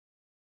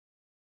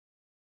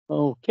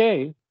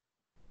Okay.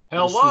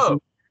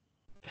 Hello.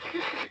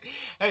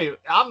 Hey,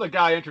 I'm the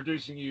guy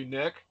introducing you,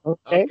 Nick.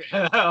 Okay.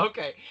 Okay.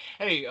 Okay.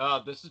 Hey,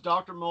 this is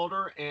Dr.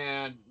 Mulder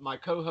and my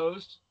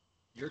co-host.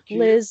 You're cute,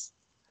 Liz,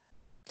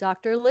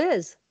 Dr.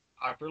 Liz.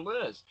 Dr.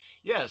 Liz.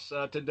 Yes.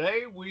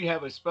 Today we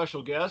have a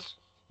special guest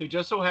who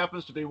just so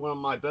happens to be one of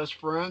my best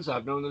friends.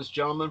 I've known this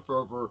gentleman for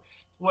over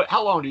what?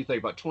 How long do you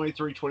think? About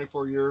 23,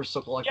 24 years,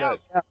 something like Yeah.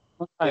 that. Yeah.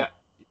 Fine.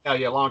 Yeah.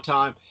 Yeah. Long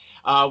time.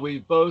 We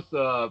both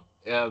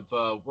have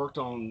worked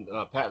on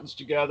patents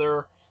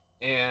together,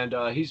 and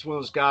he's one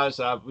of those guys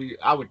that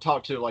I would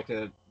talk to like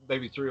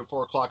maybe 3 or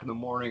 4 o'clock in the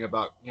morning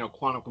about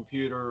quantum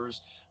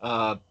computers.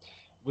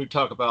 We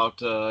talk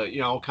about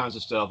all kinds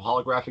of stuff,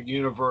 holographic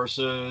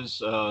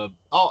universes.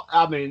 All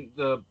I mean,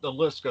 the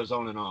list goes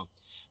on and on.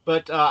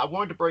 But I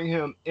wanted to bring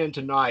him in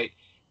tonight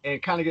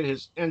and kind of get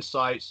his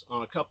insights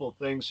on a couple of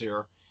things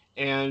here,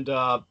 and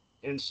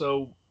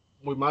so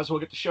we might as well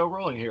get the show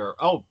rolling here.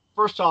 Oh,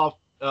 first off,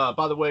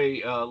 by the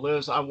way,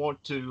 Liz, I'm going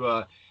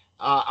to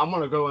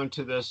go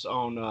into this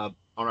on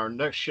our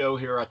next show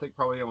here. I think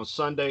probably on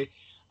Sunday.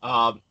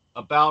 Uh,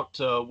 about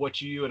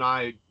what you and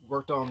I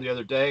worked on the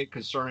other day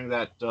concerning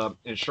that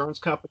insurance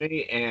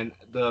company, and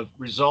the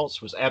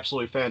results was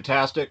absolutely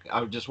fantastic.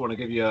 I just want to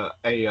give you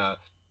a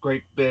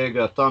great big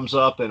thumbs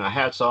up and a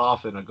hats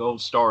off and a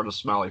gold star and a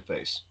smiley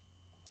face.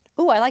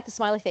 Ooh, I like the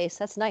smiley face.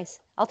 That's nice.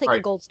 I'll take All a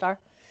right. gold star.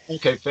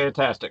 Okay,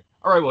 fantastic.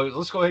 All right, well,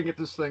 let's go ahead and get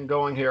this thing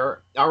going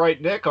here. All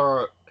right, Nick,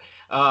 uh,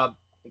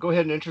 go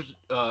ahead and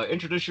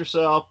introduce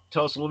yourself.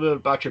 Tell us a little bit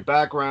about your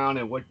background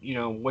and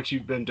what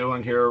you've been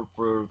doing here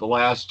for the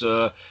last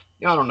I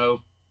don't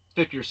know,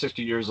 50 or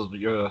 60 years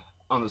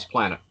on this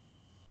planet.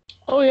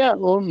 Oh, yeah.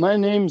 Well, my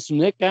name's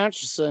Nick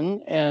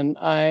Atchison, and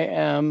I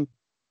am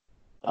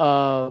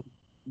uh,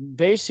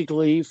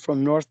 basically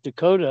from North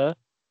Dakota,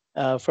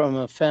 from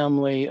a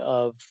family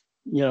of,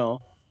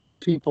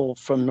 people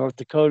from North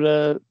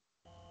Dakota,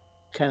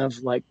 kind of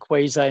like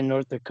quasi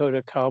North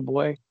Dakota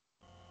cowboy.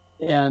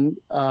 And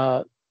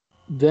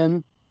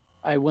then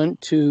I went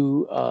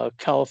to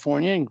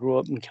California and grew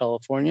up in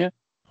California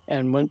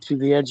and went through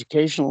the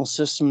educational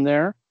system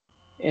there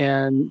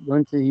and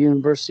went to the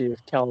University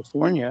of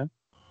California,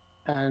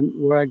 and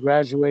where I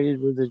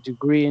graduated with a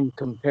degree in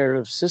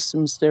comparative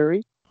systems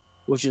theory,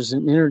 which is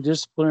an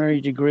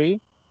interdisciplinary degree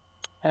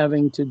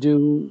having to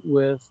do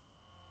with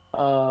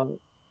how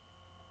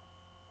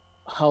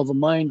the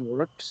mind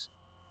works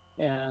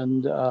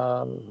and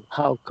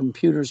how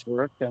computers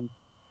work and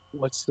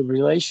what's the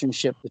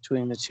relationship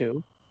between the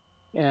two.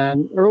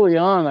 And early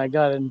on, I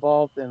got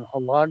involved in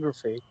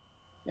holography.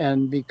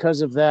 And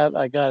because of that,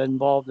 I got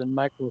involved in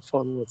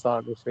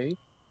microphotolithography.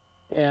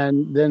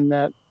 And then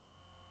that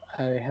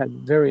I had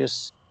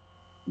various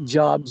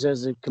jobs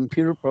as a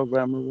computer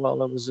programmer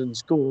while I was in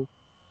school,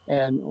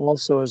 and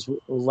also as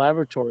a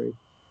laboratory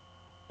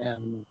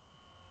animal.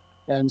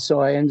 And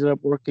so I ended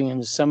up working in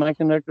the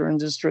semiconductor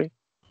industry,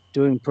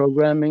 doing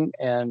programming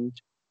and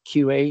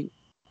QA,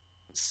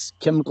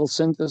 chemical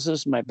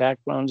synthesis. My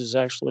background is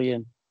actually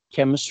in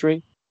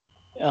chemistry,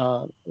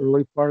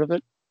 early part of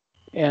it.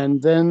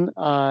 And then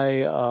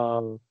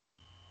I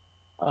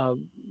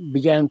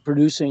began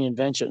producing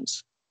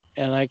inventions,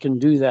 and I can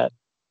do that.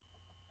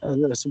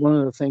 That's one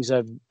of the things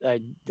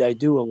I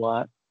do a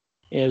lot,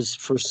 is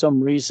for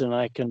some reason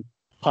I can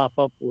pop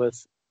up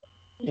with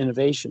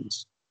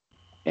innovations.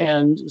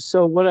 And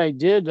so what I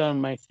did on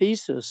my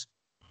thesis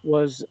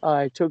was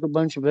I took a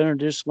bunch of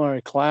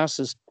interdisciplinary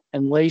classes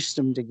and laced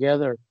them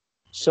together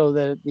so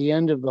that at the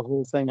end of the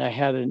whole thing, I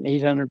had an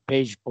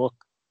 800-page book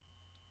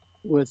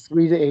with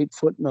 3 to 8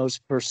 footnotes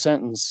per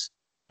sentence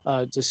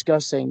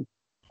discussing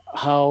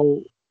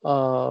how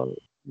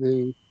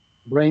the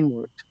brain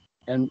worked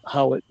and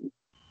how it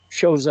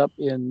shows up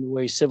in the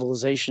way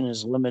civilization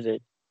is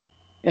limited.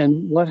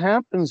 And what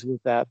happens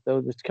with that,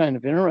 though, that's kind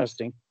of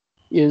interesting,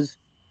 is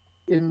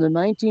in the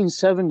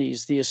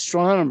 1970s, the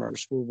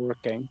astronomers were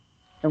working.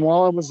 And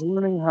while I was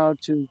learning how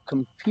to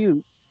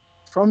compute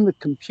from the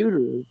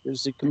computer,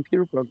 there's a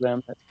computer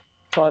program that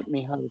taught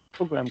me how to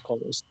program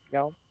called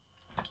Scout.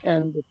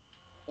 And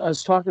I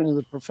was talking to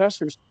the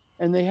professors,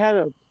 and they had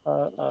a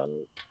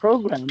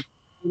program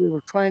where they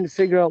were trying to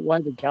figure out why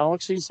the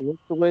galaxies look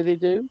the way they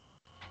do.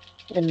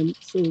 And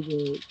so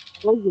the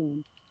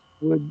program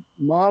would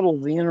model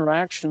the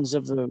interactions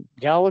of the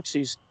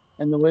galaxies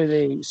and the way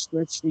they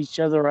stretched each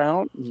other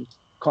out and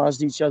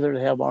caused each other to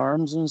have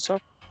arms and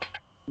stuff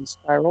and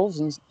spirals.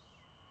 And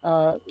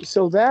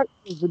so that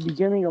was the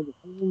beginning of a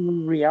whole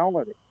new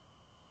reality.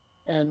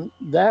 And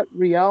that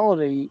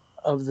reality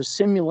of the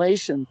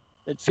simulation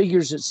that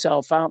figures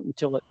itself out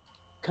until it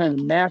kind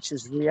of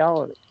matches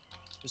reality.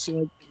 It's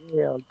like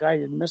a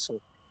guided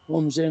missile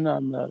homes in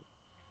on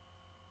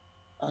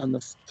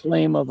the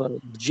flame of a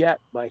jet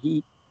by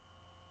heat.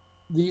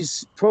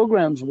 These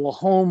programs will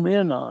home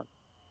in on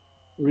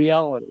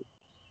reality.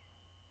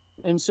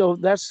 And so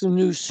that's the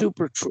new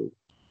super truth.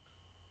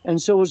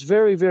 And so what's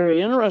very,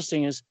 very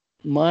interesting is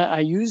I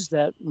used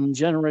that in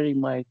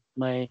generating my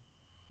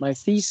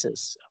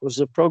thesis. I was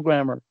a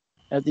programmer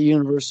at the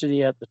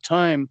university at the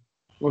time,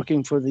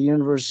 working for the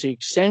university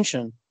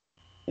extension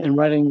and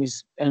writing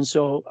these. And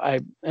so I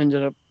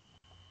ended up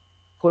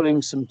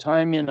putting some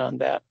time in on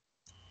that.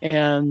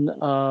 And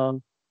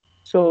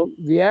so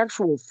the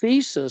actual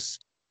thesis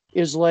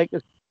is like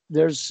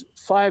there's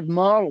 5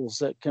 models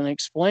that can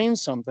explain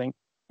something.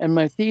 And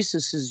my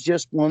thesis is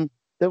just one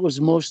that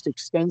was most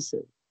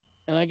extensive.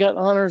 And I got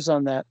honors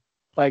on that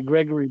by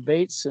Gregory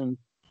Bateson,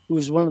 who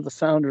was one of the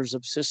founders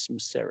of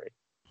systems theory.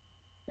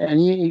 And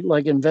he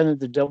like invented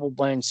the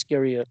double-blind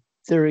theory of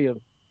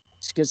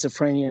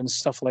schizophrenia and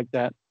stuff like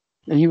that.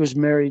 And he was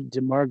married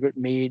to Margaret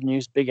Mead, and he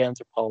was a big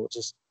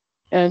anthropologist.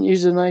 And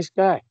he's a nice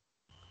guy.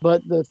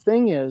 But the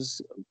thing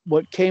is,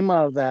 what came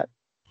out of that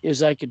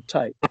is I could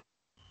type.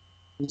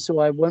 And so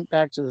I went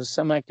back to the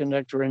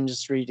semiconductor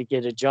industry to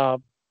get a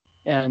job.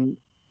 And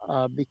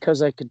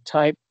because I could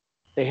type,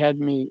 they had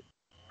me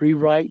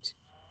rewrite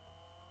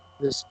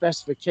the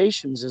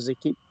specifications as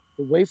the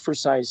wafer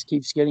size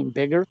keeps getting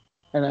bigger.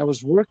 And I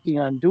was working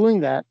on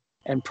doing that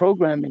and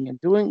programming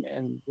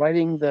and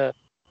writing the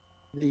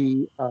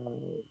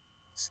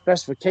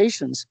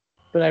specifications,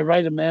 but I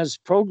write them as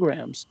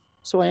programs.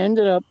 So I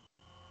ended up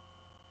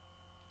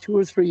 2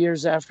 or 3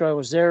 years after I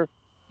was there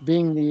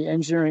being the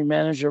engineering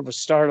manager of a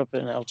startup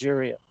in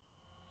Algeria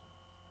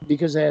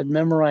because I had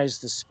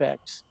memorized the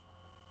specs.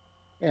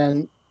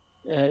 And,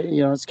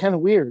 it's kind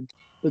of weird.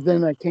 But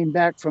then I came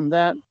back from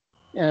that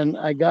and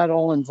I got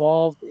all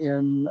involved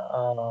in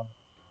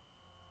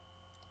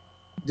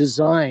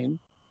design.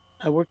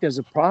 I worked as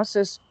a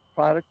process,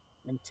 product,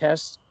 and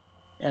test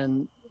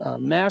and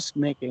mask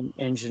making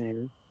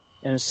engineer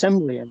and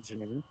assembly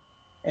engineer.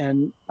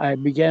 And I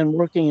began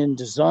working in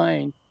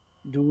design,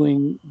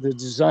 doing the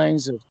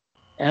designs of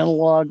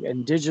analog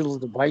and digital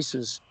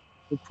devices,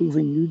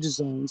 approving new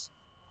designs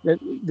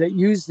that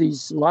use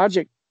these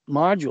logic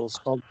modules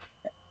called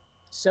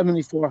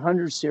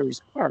 7400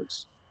 series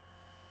parts.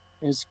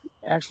 And it's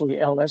actually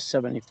LS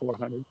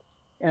 7400.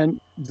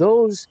 And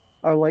those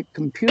are like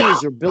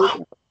computers are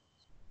built.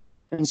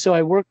 And so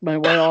I worked my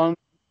way on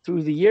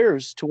through the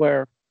years to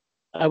where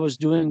I was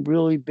doing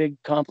really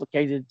big,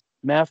 complicated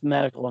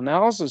mathematical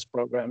analysis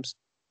programs,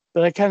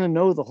 but I kind of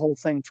know the whole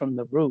thing from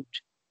the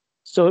root.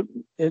 So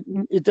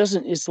it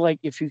doesn't, it's like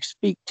if you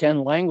speak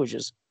 10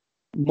 languages,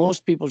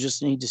 most people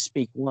just need to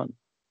speak one.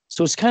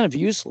 So it's kind of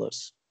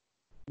useless,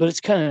 but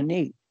it's kind of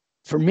neat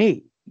for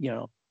me,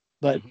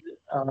 but,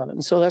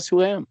 and so that's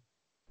who I am.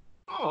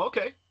 Oh,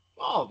 okay.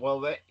 Oh,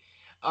 well,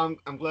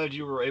 I'm glad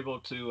you were able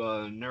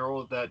to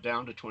narrow that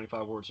down to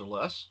 25 words or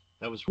less.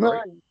 That was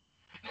great.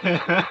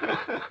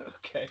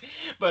 Okay,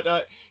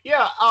 but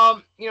yeah,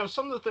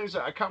 some of the things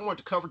that I kind of wanted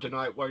to cover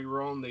tonight while you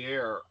were on the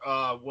air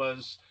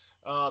was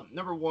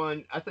number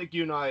one. I think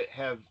you and I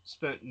have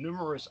spent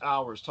numerous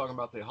hours talking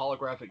about the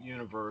holographic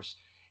universe,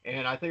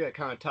 and I think that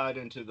kind of tied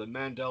into the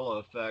Mandela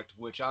effect,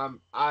 which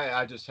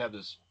I just have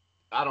this.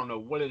 I don't know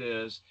what it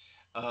is.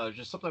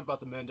 Just something about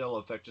the Mandela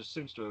effect just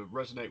seems to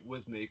resonate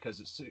with me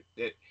because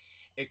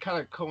it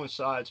kind of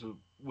coincides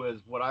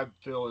with what I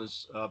feel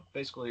is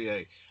basically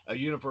a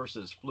universe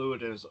that's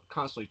fluid and is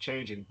constantly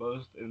changing,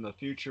 both in the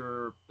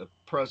future, the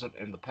present,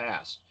 and the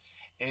past.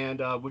 And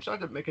would you like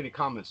to make any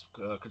comments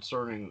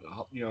concerning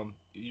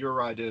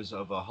your ideas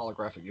of a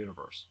holographic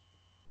universe?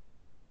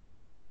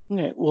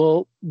 Okay,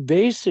 well,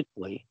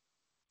 basically,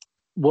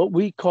 what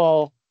we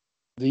call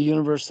the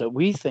universe that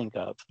we think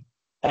of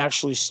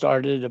actually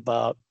started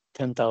about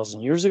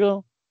 10,000 years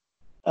ago.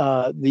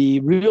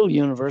 The real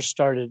universe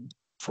started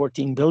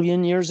 14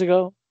 billion years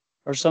ago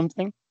or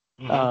something,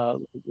 the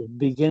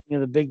beginning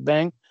of the Big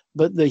Bang.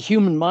 But the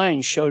human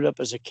mind showed up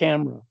as a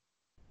camera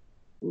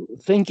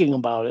thinking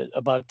about it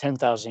about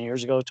 10,000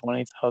 years ago,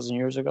 20,000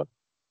 years ago,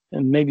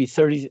 and maybe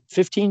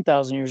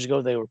 15,000 years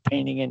ago, they were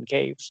painting in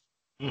caves.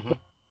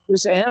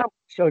 This animal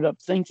showed up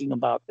thinking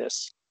about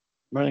this,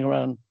 running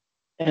around.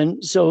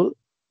 And so,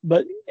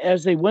 but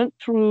as they went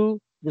through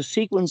the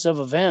sequence of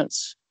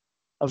events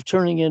of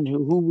turning into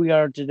who we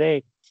are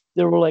today,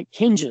 there were like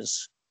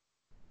hinges,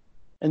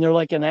 and they're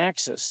like an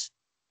axis,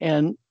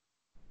 and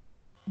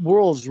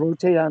worlds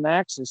rotate on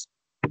axis.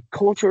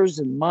 Cultures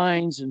and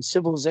minds and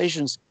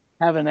civilizations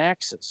have an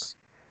axis,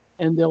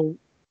 and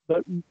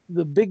but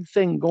the big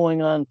thing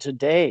going on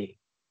today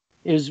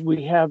is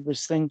we have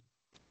this thing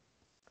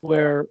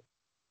where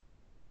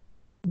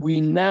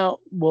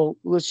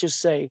let's just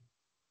say,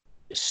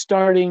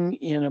 starting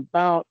in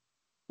about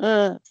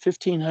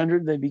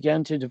 1500, they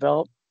began to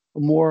develop a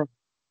more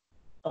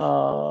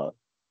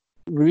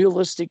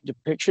realistic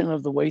depiction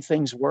of the way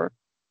things work.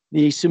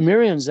 The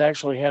Sumerians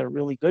actually had a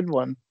really good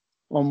one,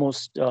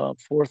 almost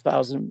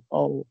 4,000,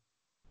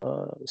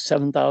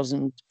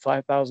 7,000,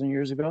 5,000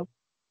 years ago.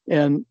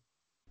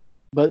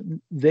 But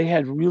they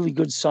had really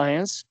good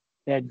science,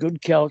 they had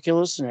good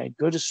calculus, and they had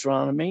good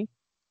astronomy.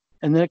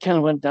 And then it kind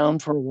of went down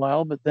for a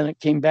while, but then it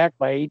came back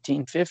by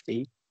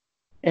 1850.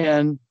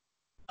 And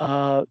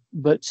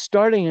but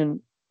starting in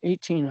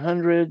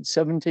 1800,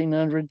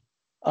 1700,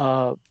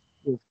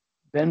 with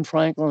Ben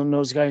Franklin and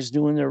those guys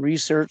doing their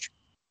research,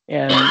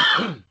 and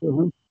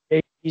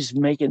he's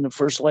making the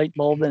first light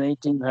bulb in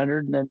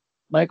 1800, and then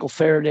Michael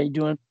Faraday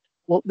doing.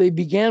 Well, they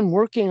began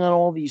working on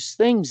all these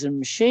things and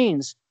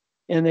machines,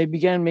 and they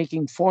began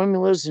making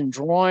formulas and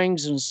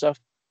drawings and stuff.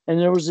 And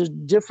there was a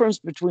difference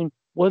between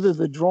whether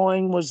the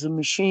drawing was the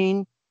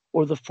machine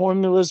or the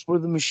formulas were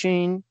the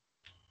machine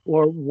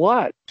or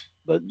what.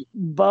 But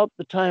about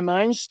the time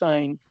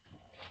Einstein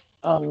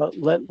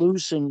let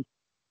loose in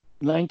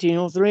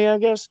 1903, I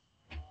guess,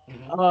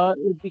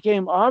 it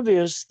became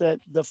obvious that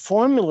the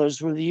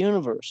formulas were the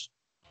universe.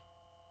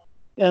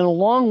 And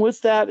along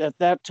with that, at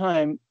that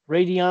time,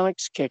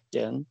 radionics kicked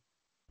in.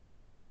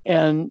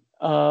 And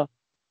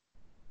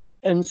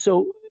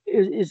so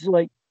it's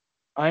like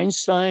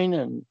Einstein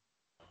and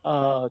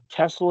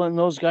Tesla and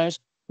those guys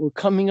were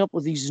coming up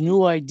with these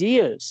new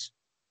ideas.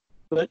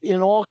 But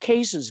in all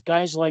cases,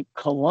 guys like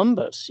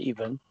Columbus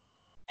even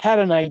had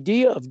an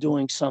idea of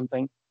doing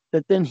something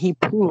that then he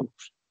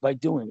proved by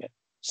doing it.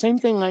 Same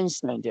thing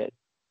Einstein did.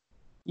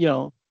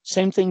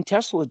 Same thing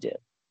Tesla did.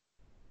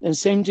 And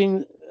same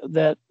thing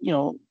that,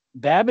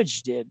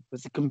 Babbage did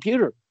with the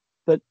computer.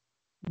 But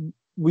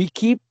we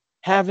keep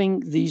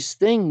having these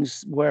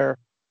things where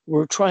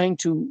we're trying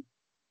to,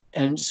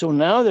 and so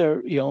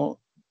now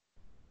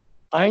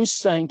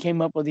Einstein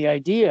came up with the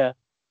idea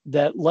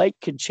that light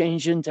could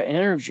change into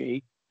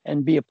energy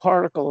and be a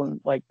particle and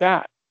like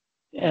that.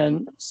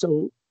 And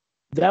so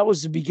that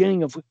was the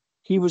beginning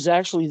he was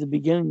actually the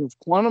beginning of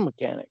quantum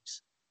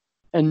mechanics.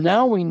 And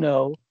now we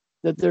know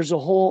that there's a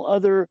whole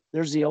other,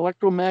 there's the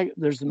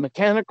there's the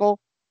mechanical,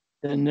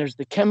 then there's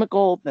the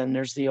chemical, then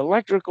there's the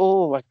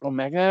electrical,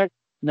 electromagnetic.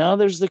 Now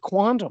there's the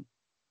quantum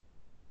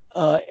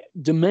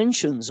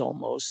dimensions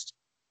almost.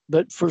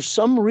 But for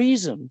some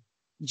reason,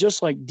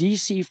 just like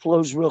DC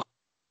flows real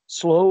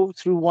slow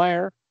through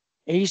wire,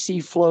 AC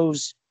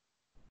flows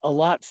a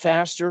lot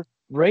faster,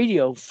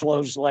 radio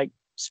flows like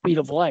speed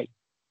of light.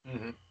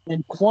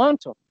 And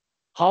quantum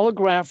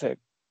holographic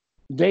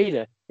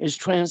data is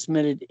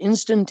transmitted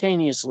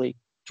instantaneously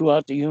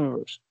throughout the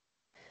universe.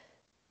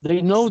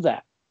 They know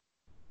that.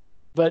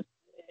 But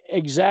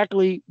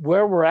exactly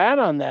where we're at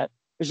on that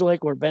is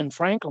like where Ben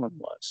Franklin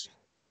was.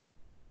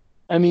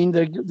 I mean,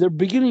 they're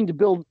beginning to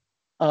build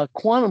a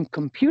quantum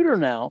computer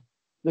now.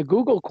 The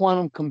Google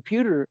quantum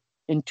computer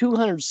in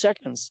 200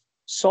 seconds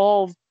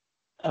solved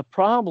a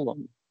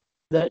problem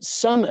that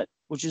Summit,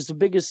 which is the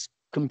biggest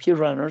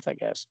computer on Earth, I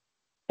guess,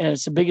 and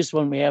it's the biggest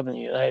one we have in the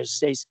United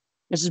States.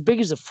 It's as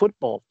big as a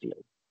football field.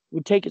 It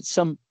would take it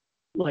some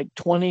like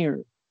 20 or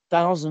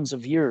thousands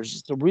of years.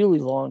 It's a really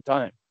long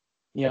time.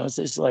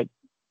 It's like,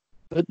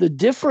 but the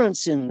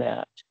difference in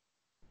that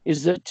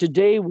is that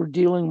today we're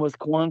dealing with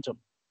quantum.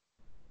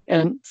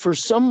 And for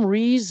some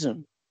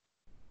reason,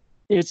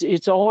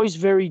 it's always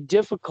very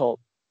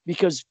difficult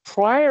because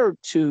prior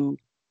to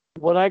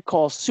what I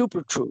call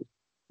super truth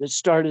that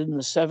started in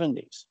the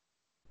 70s,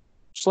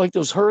 it's like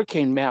those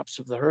hurricane maps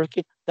of the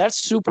hurricane, that's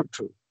super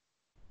truth.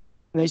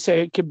 And they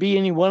say it could be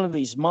any one of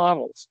these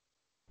models.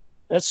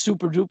 That's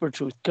super duper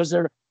truth because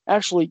they're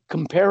actually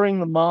comparing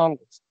the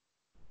models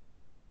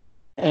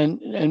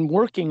and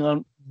working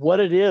on what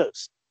it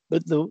is.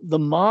 But the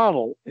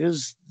model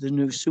is the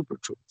new super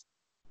truth.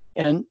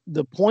 And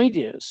the point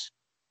is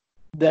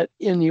that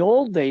in the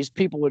old days,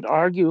 people would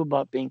argue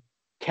about being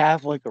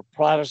Catholic or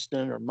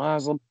Protestant or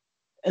Muslim.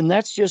 And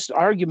that's just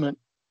argument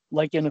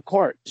like in a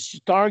court. It's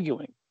just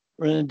arguing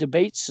or in a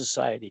debate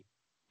society.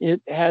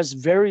 It has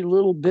very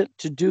little bit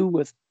to do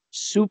with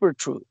super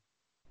truth.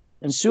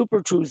 And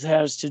super truth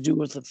has to do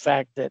with the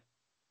fact that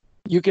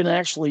you can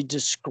actually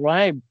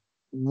describe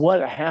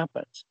what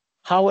happens,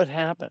 how it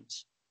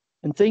happens.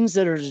 And things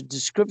that are a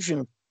description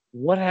of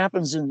what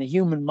happens in the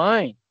human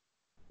mind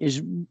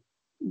is,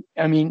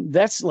 I mean,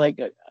 that's like,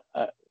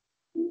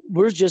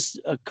 we're just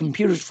a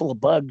computer's full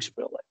of bugs,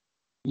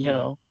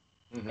 really,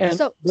 And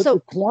so the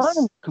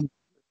quantum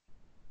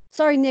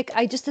sorry, Nick,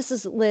 this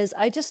is Liz.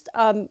 I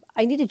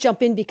need to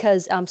jump in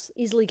because I'm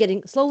slowly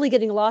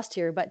getting lost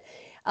here. But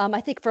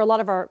I think for a lot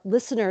of our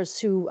listeners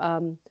who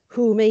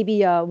may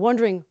be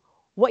wondering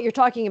what you're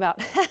talking about,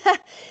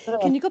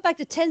 can you go back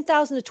to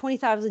 10,000 to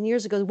 20,000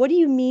 years ago? What do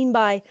you mean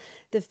by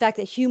the fact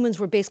that humans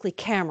were basically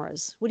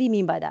cameras? What do you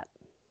mean by that?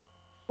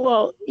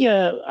 Well,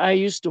 yeah, I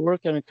used to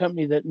work in a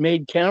company that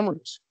made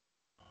cameras.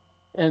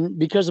 And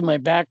because of my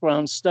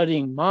background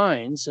studying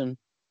minds and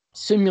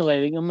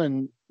simulating them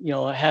and,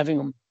 having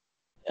them,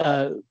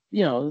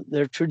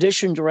 they're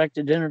tradition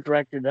directed, inner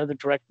directed, other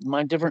directed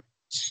mind, different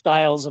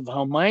styles of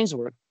how minds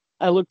work.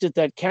 I looked at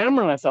that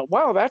camera and I thought,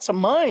 wow, that's a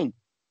mind.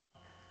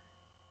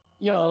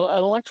 An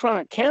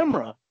electronic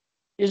camera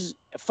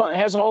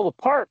has all the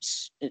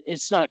parts.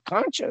 It's not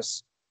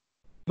conscious,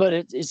 but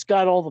it's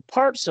got all the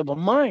parts of a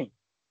mind.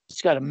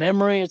 It's got a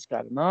memory, it's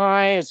got an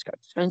eye, it's got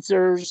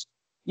sensors,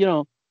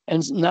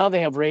 and now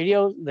they have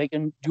radio, they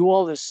can do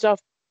all this stuff.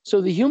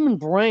 So the human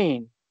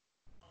brain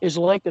is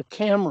like a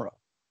camera.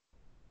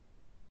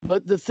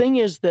 But the thing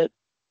is that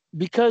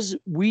because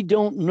we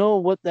don't know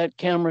what that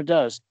camera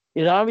does,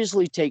 it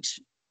obviously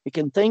it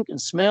can think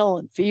and smell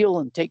and feel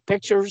and take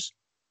pictures,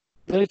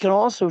 but it can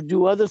also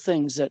do other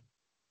things that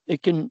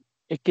it can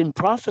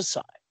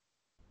prophesy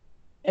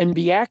and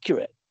be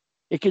accurate.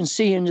 It can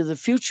see into the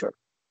future.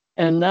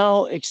 And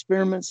now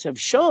experiments have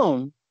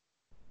shown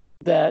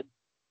that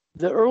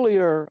the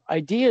earlier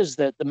ideas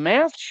that the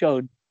math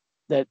showed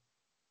that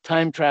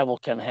time travel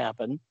can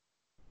happen,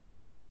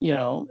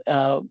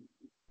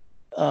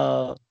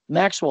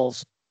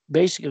 Maxwell's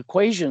basic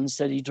equations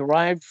that he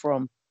derived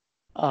from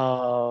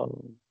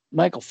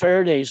Michael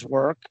Faraday's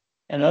work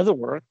and other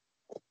work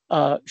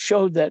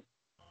showed that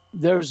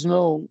there's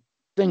no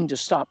thing to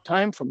stop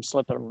time from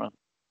slipping around.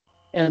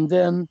 And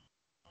then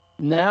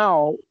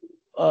now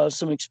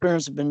some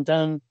experiments have been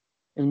done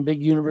in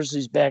big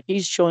universities back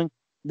east showing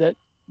that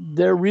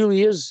there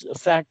really is a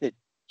fact that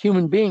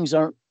human beings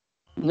aren't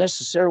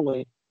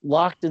necessarily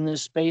locked in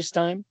this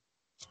space-time.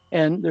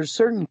 And there's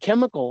certain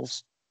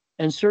chemicals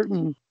and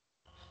certain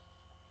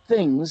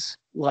things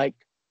like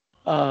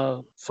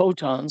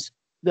photons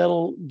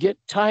that'll get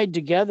tied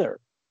together.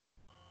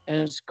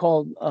 And it's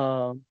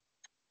called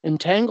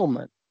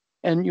entanglement.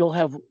 And you'll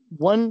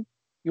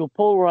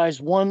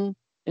polarize one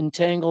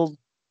entangled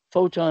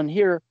photon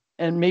here,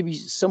 and maybe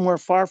somewhere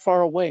far,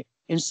 far away,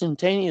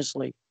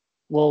 instantaneously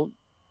will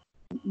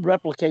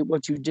replicate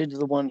what you did to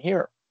the one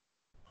here.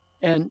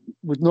 And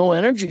with no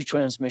energy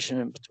transmission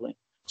in between.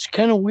 It's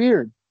kind of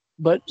weird.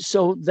 But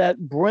so that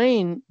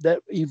brain that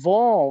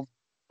evolved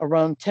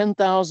around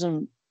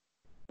 10,000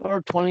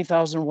 or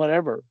 20,000,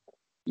 whatever,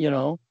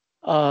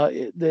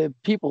 the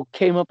people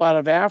came up out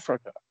of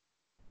Africa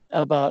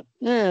about,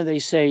 they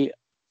say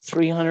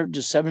 300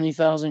 to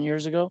 70,000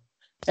 years ago.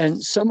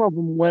 And some of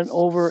them went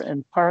over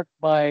and parked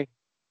by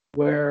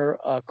where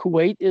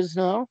Kuwait is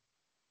now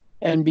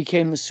and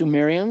became the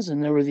Sumerians,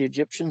 and there were the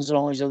Egyptians and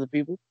all these other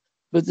people.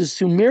 But the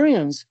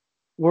Sumerians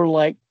were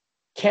like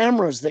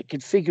cameras that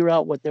could figure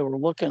out what they were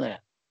looking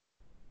at,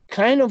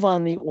 kind of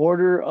on the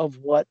order of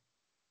what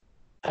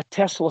a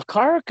Tesla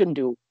car can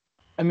do.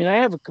 I mean, I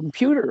have a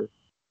computer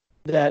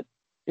that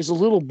is a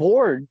little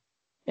board,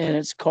 and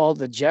it's called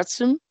the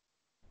Jetson,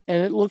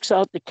 and it looks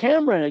out the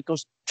camera, and it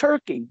goes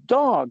turkey,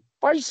 dog,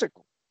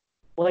 bicycle,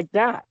 like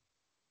that.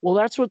 Well,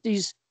 that's what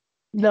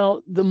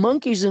now the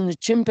monkeys and the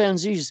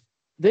chimpanzees,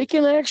 they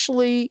can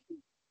actually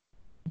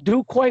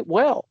do quite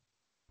well.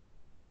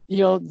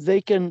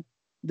 They can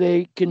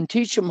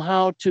teach them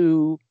how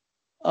to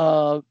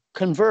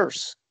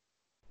converse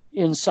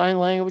in sign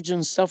language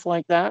and stuff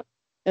like that,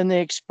 and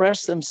they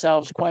express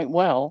themselves quite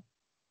well.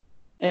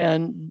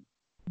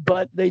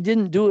 But they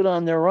didn't do it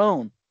on their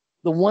own.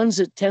 The ones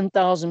at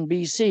 10,000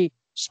 BC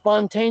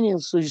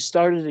spontaneously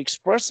started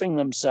expressing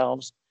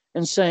themselves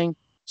and saying,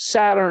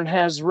 Saturn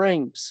has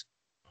rings,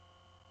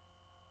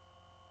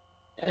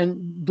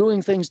 and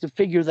doing things to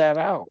figure that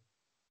out.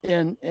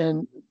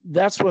 And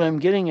that's what I'm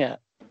getting at.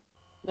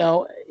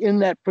 Now, in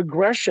that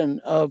progression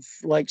of,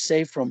 like,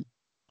 say, from,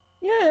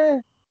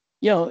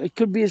 it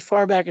could be as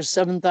far back as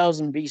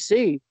 7,000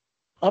 BC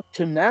up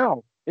to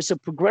now. It's a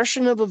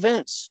progression of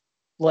events,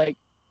 like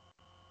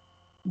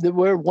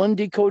where one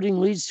decoding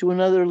leads to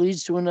another,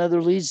 leads to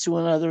another, leads to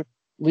another,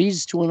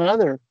 leads to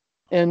another.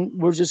 And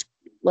we're just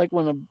like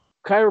when a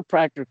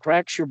chiropractor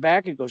cracks your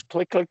back, it goes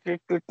click, click, click,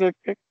 click, click,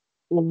 click.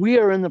 Well, we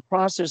are in the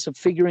process of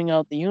figuring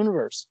out the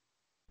universe.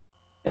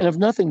 And if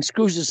nothing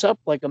screws us up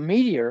like a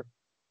meteor,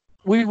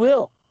 we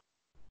will.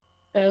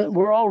 And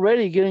we're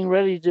already getting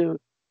ready to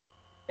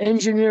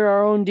engineer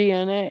our own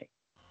DNA.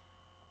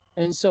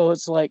 And so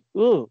it's like,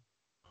 my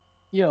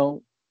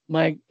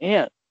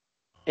aunt,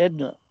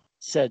 Edna,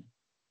 said,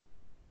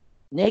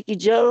 Nicky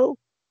Joe,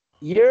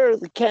 you're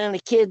the kind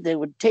of kid that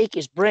would take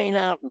his brain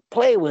out and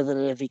play with it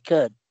if he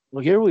could.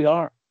 Well, here we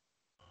are.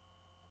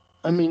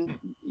 I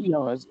mean,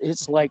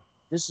 it's like,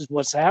 this is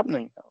what's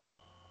happening now.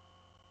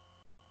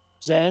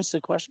 Does that answer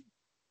the question?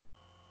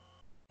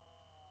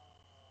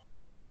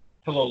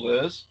 Hello,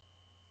 Liz.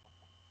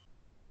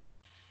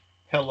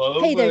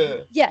 Hello, Hey Liz.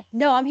 there. Yeah,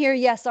 no, I'm here.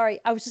 Yeah, sorry.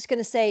 I was just going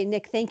to say,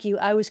 Nick, thank you.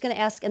 I was going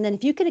to ask, and then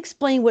if you can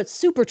explain what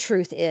super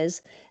truth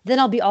is, then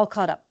I'll be all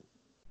caught up.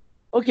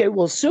 Okay,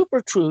 well,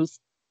 super truth,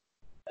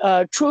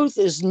 truth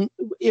is,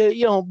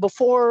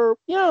 before,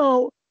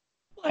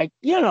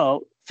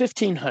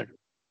 1500.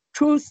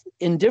 Truth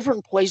in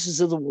different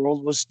places of the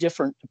world was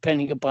different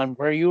depending upon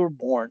where you were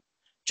born.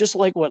 Just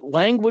like what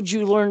language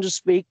you learned to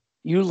speak,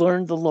 you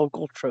learned the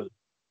local truth.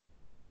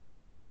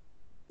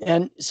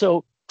 And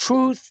so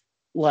truth,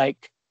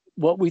 like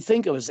what we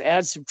think of as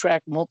add,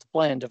 subtract,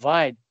 multiply, and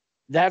divide,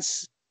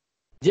 that's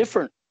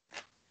different.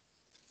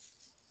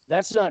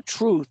 That's not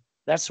truth.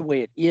 That's the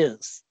way it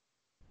is.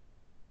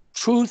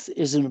 Truth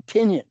is an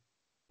opinion,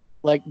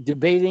 like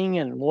debating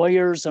and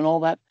lawyers and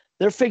all that.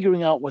 They're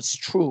figuring out what's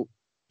true,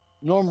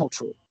 normal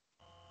truth.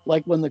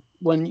 Like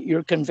when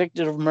you're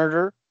convicted of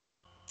murder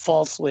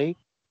falsely,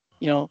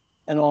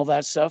 and all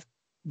that stuff,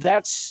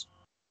 that's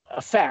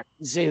a fact.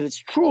 You say it's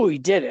true, he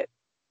did it,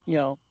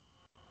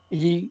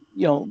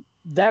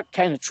 that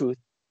kind of truth.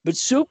 But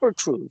super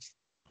truth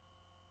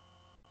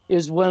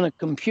is when a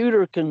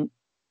computer can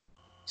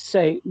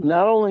say,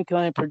 not only can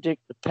I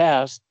predict the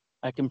past,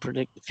 I can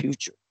predict the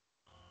future.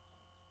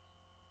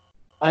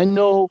 I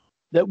know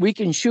that we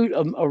can shoot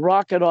a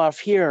rocket off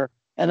here,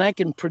 and I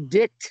can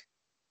predict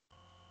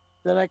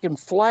that I can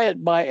fly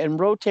it by and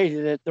rotate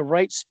it at the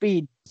right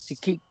speed to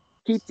keep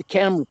the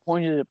camera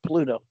pointed at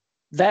Pluto.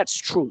 That's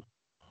true.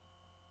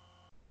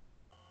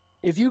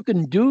 If you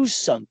can do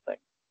something,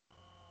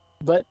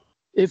 but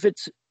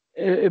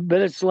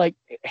it's like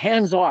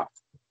hands off.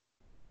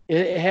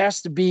 It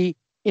has to be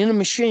in a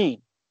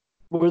machine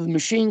where the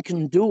machine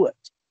can do it.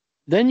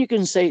 Then you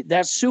can say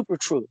that's super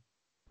truth.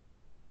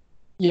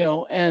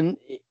 And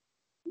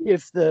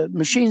if the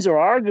machines are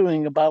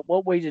arguing about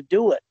what way to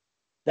do it,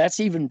 that's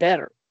even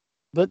better.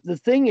 But the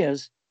thing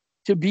is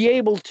to be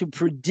able to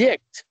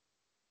predict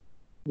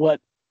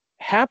what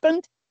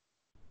happened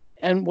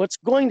and what's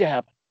going to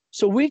happen.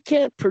 So we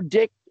can't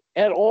predict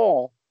at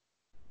all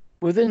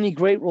with any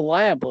great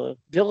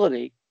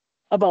reliability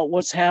about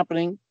what's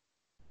happening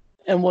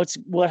and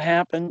what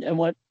happened and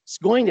what's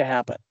going to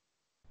happen.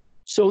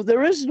 So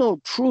there is no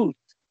truth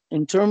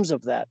in terms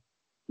of that,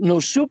 no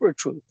super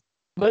truth.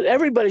 But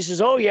everybody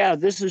says, oh, yeah,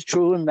 this is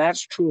true and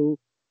that's true.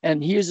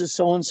 And he's a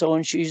so-and-so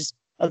and she's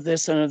a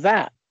this and a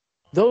that.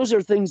 Those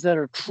are things that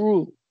are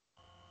true.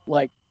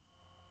 Like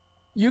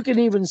you can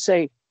even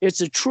say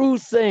it's a true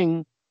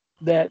thing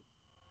that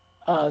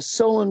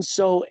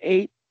so-and-so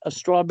ate a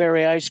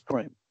strawberry ice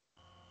cream.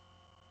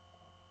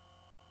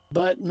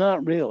 But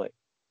not really.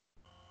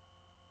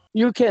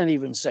 You can't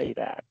even say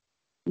that.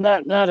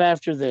 Not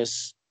after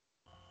this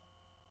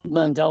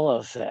Mandela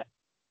effect.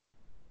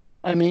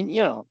 I mean,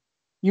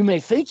 you may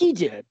think he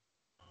did.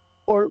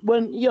 Or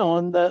when,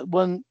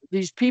 when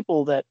these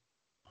people that,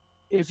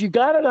 if you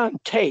got it on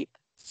tape,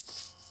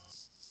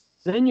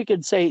 then you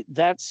can say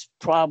that's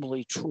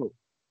probably true.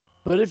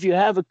 But if you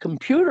have a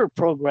computer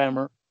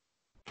program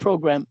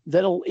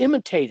that'll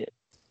imitate it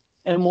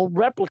and will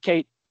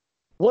replicate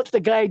what the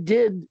guy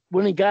did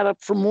when he got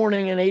up for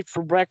morning and ate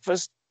for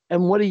breakfast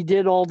and what he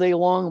did all day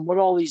long and what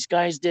all these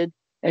guys did,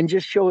 and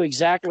just show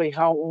exactly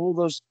how all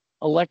those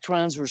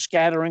electrons were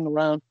scattering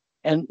around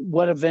and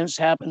what events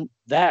happened,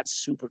 that's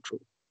super true.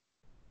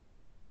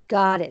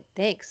 Got it.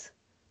 Thanks.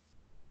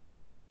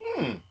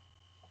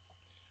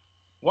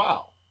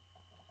 Wow.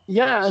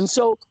 Yeah, and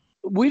so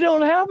we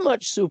don't have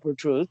much super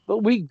truth, but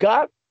we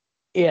got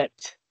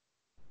it.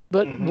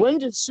 But when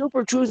did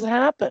super truth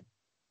happen?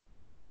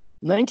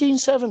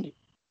 1970.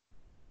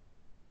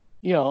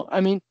 I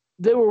mean,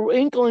 there were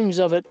inklings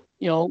of it,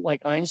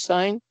 like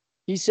Einstein.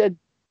 He said,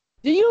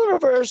 the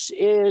universe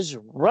is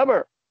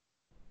rubber.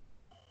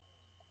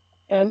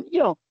 And,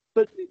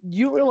 but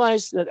you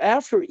realize that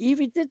after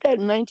Evie did that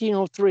in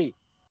 1903,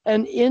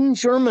 and in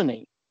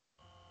Germany,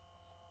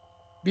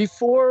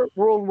 before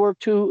World War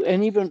II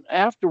and even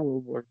after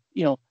World War,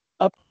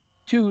 up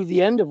to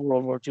the end of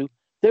World War II,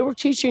 they were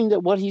teaching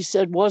that what he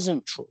said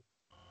wasn't true.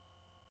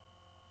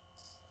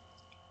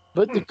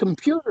 But the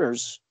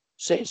computers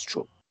say it's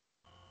true.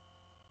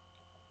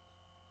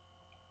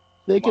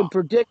 They can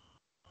predict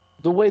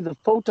the way the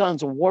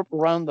photons will warp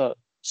around the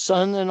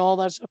sun and all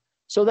that stuff.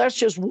 So that's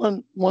just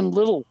one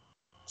little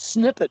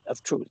snippet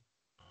of truth,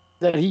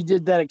 that he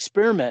did that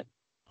experiment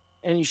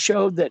and he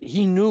showed that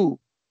he knew,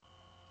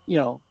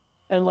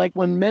 and like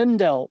when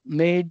Mendel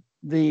made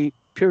the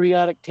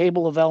periodic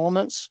table of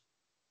elements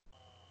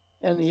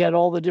and he had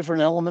all the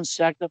different elements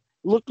stacked up,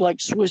 it looked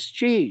like Swiss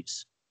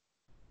cheese.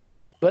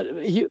 But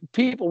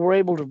people were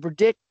able to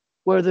predict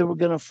where they were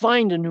going to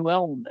find a new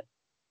element.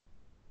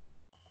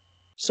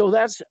 So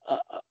that's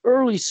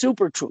early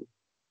super truth.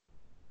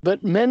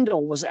 But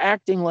Mendel was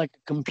acting like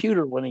a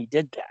computer when he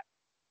did that.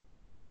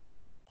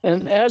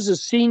 And as a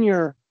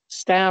senior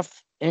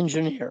staff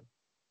engineer,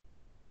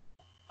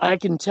 I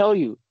can tell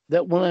you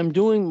that when I'm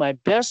doing my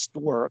best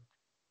work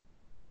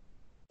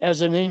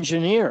as an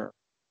engineer,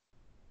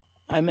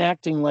 I'm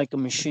acting like a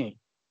machine.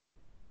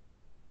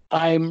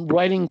 I'm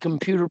writing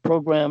computer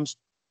programs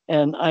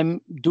and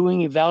I'm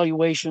doing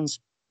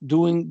evaluations,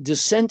 doing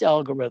descent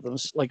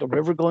algorithms, like a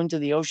river going to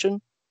the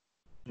ocean,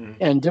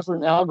 and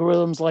different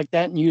algorithms like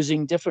that, and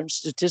using different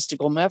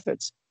statistical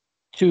methods.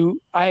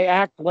 I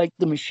act like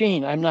the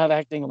machine. I'm not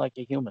acting like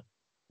a human.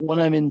 When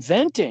I'm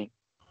inventing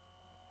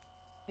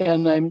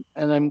and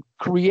I'm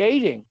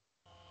creating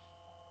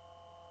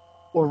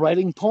or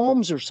writing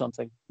poems or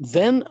something,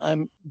 then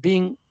I'm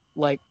being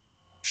like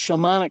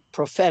shamanic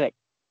prophetic.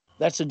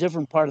 That's a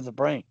different part of the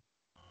brain.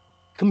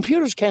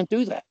 Computers can't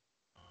do that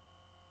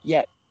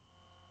yet.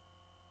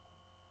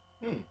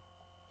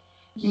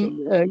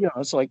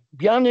 It's like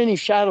beyond any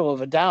shadow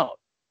of a doubt.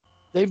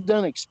 They've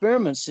done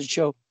experiments that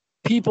show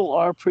people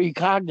are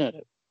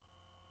precognitive.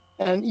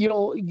 And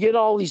you'll get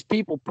all these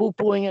people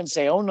poo-pooing it and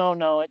say, oh,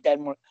 no, it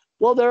doesn't work.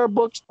 Well, there are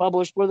books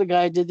published where the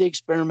guy did the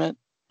experiment.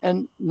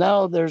 And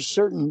now there's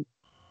certain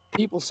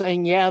people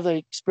saying, yeah, the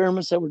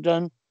experiments that were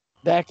done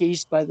back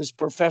east by this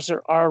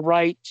professor are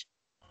right.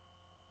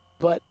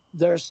 But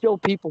there are still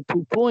people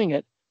poo-pooing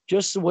it,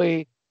 just the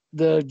way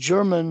the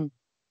German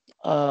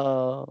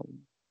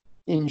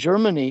in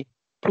Germany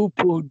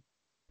poo-pooed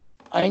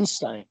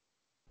Einstein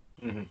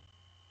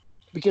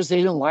because they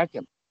didn't like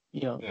him,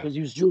 because he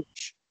was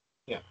Jewish.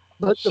 Yeah.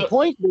 But the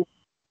point is,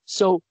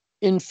 so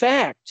in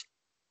fact,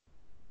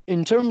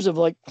 in terms of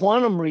like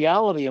quantum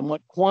reality and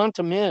what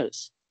quantum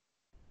is,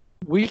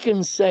 we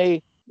can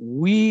say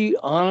we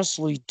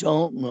honestly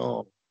don't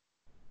know,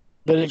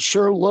 but it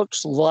sure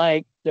looks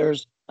like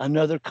there's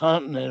another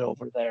continent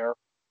over there.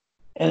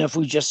 And if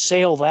we just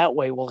sail that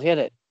way, we'll hit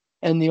it.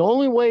 And the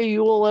only way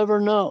you will ever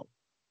know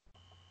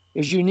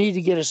is you need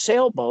to get a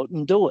sailboat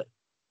and do it.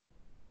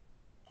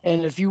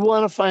 And if you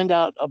want to find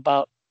out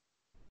about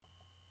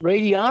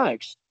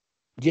radionics,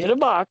 get a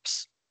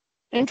box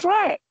and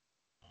try it.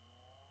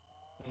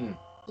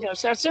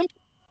 It's that simple.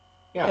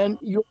 Yeah. And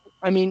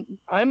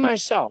I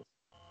myself,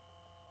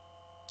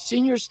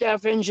 senior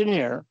staff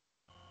engineer,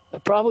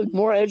 probably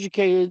more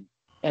educated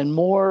and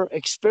more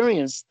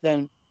experienced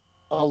than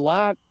a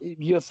lot.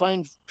 You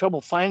find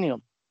trouble finding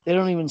them. They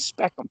don't even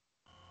spec them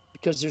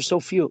because there's so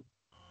few,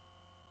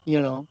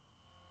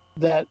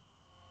 that,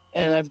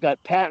 and I've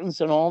got patents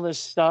and all this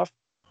stuff,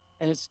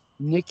 and it's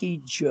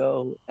Nicky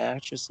Joe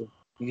Atchison.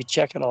 You can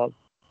check it out,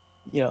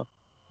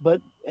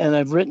 and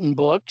I've written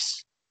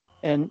books,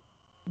 and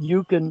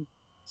you can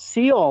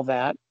see all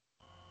that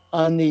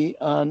I'm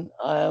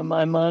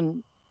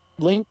on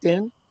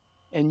LinkedIn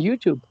and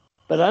YouTube.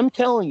 But I'm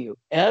telling you,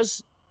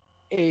 as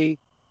a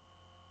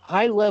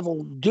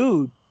high-level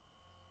dude,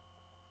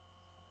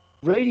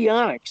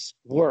 radionics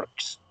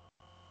works.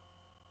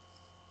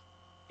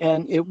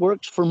 And it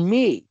works for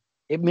me.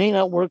 It may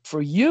not work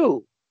for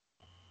you,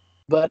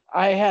 but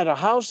I had a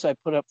house I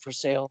put up for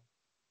sale.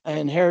 I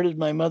inherited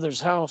my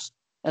mother's house,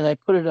 and I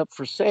put it up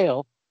for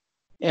sale,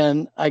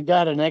 and I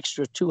got an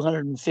extra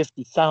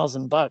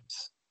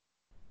 $250,000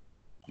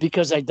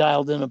 because I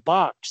dialed in a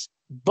box.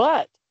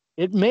 But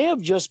it may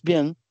have just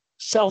been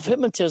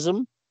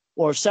self-hypnotism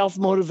or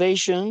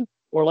self-motivation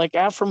or like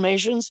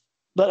affirmations,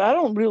 but I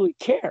don't really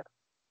care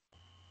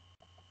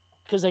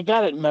because I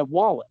got it in my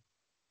wallet.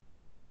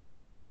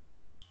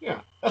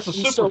 Yeah, that's a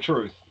super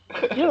truth.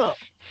 Yeah.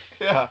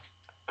 Yeah.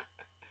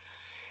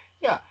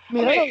 Yeah.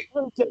 I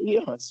don't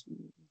it's...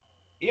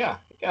 Yeah.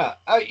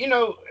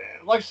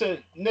 Like I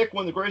said, Nick,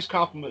 one of the greatest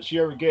compliments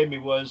you ever gave me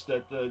was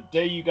that the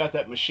day you got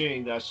that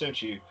machine that I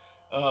sent you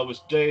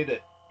was the day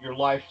that your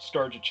life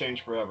started to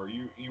change forever.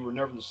 You were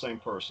never the same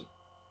person.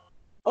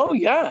 Oh,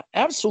 yeah,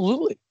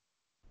 absolutely.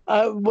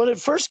 When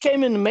it first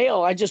came in the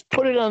mail, I just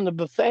put it on the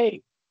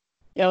buffet.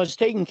 I was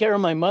taking care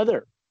of my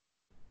mother.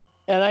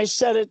 And I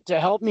set it to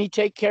help me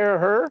take care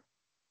of her.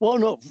 Well,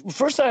 no,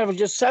 first I would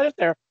just set it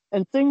there,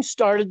 and things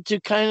started to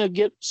kind of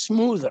get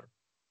smoother.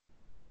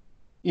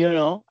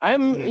 And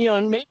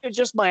maybe it's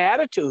just my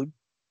attitude.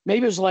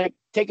 Maybe it's like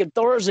taking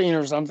Thorazine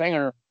or something,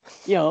 or,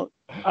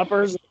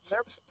 uppers.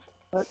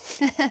 But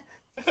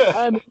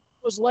it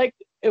was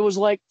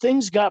like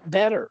things got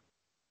better,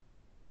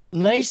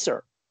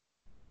 nicer.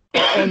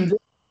 And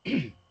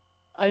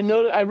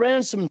I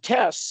ran some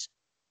tests,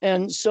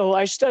 and so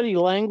I study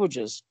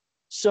languages.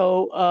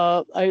 So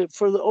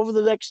over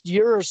the next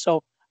year or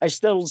so, I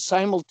studied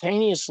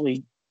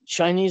simultaneously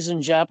Chinese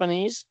and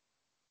Japanese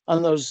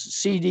on those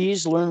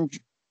CDs, learned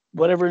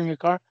whatever in your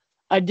car.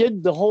 I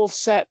did the whole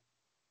set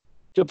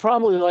to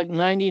probably like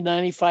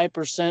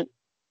 95%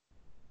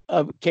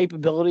 of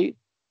capability.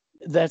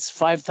 That's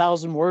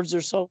 5,000 words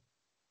or so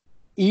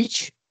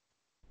each,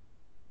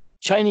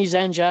 Chinese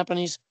and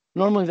Japanese.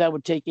 Normally that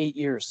would take 8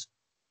 years,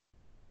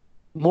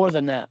 more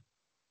than that.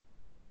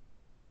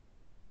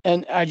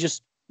 And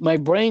my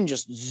brain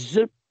just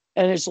zip.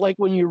 And it's like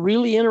when you're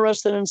really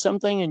interested in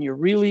something and you're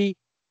really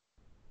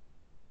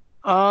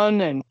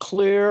on and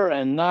clear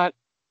and not,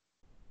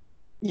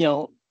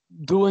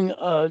 doing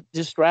a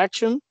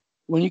distraction,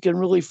 when you can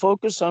really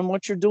focus on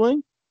what you're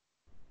doing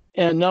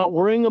and not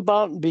worrying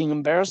about and being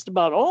embarrassed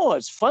about, oh,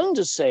 it's fun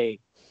to say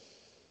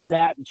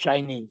that in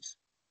Chinese.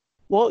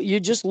 Well, you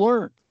just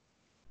learn.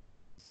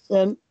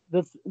 And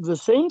the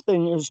same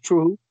thing is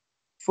true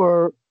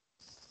for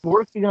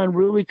working on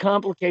really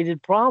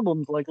complicated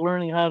problems, like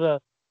learning how to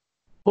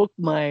hook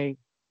my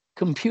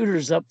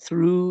computers up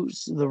through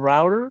the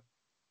router,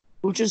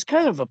 which is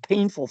kind of a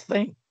painful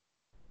thing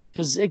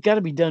because it got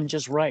to be done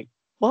just right.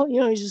 Well,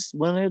 I just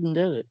went ahead and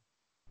did it.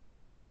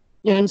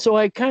 And so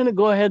I kind of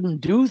go ahead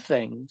and do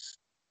things.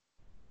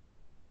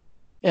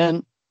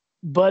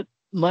 But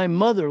my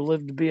mother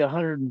lived to be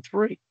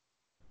 103.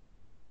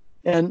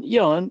 And,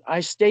 and I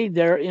stayed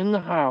there in the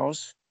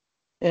house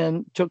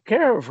and took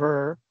care of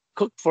her,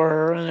 cooked for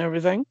her and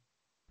everything.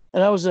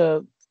 And I was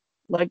a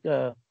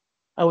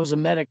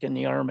medic in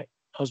the Army.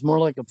 I was more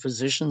like a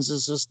physician's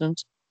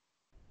assistant.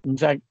 In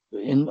fact,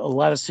 in a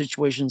lot of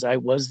situations, I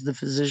was the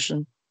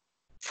physician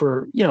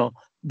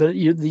but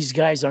these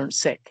guys aren't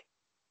sick.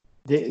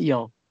 They,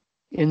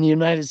 in the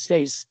United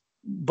States,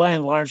 by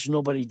and large,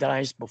 nobody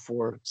dies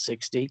before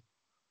 60.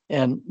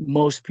 And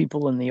most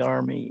people in the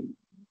Army,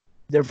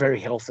 they're very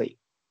healthy.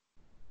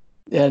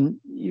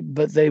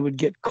 But they would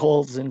get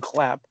colds and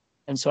clap.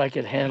 And so I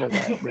could handle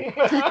that.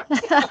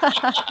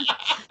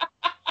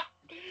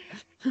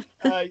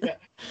 Yeah,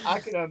 I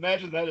can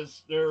imagine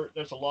there's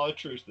a lot of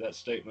truth to that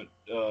statement.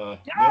 No,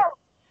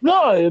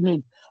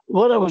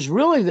 what I was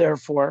really there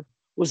for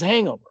was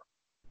hangover.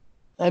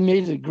 I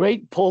made a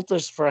great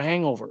poultice for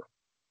hangover.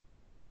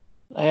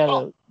 I had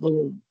a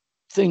little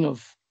thing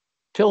of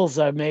pills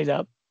I made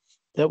up,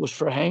 that was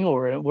for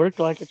hangover, and it worked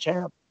like a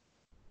champ.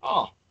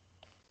 Oh,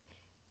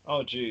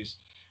 oh, geez.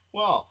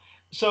 Well,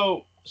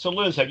 so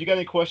Liz, have you got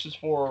any questions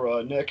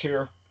for Nick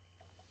here?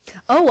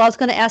 Oh, I was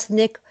going to ask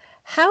Nick,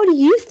 how do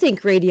you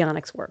think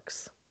radionics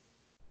works?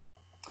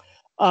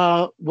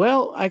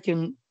 Well, I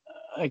can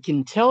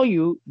tell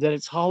you that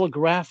it's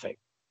holographic,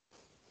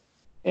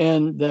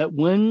 and that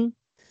when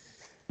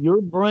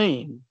your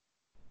brain,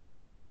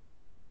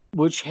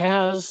 which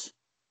has,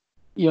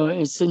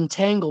 its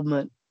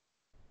entanglement,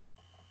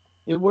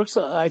 it works.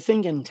 I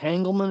think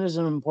entanglement is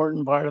an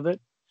important part of it.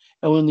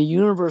 And when the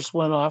universe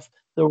went off,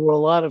 there were a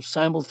lot of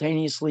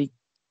simultaneously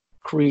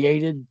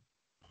created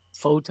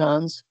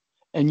photons,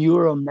 and you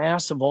are a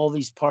mass of all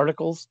these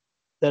particles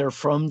that are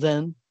from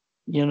then.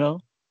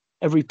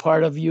 Every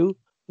part of you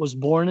was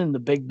born in the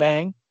Big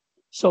Bang.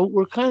 So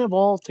we're kind of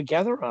all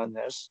together on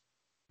this.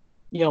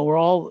 We're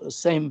all the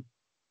same,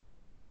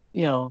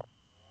 how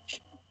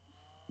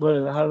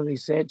do they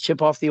say it?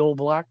 Chip off the old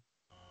block.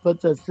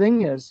 But the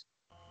thing is,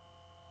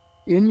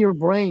 in your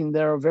brain,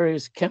 there are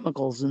various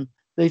chemicals, and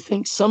they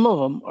think some of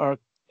them are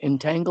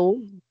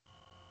entangled,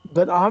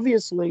 but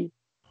obviously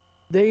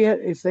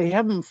if they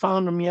haven't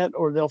found them yet,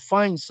 or they'll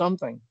find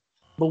something.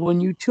 But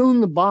when you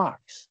tune the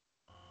box,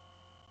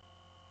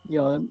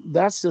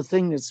 that's the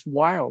thing that's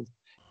wild,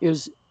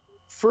 is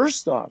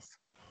first off,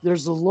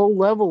 there's the low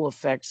level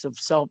effects of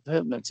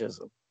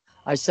self-hypnotism.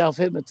 I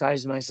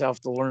self-hypnotize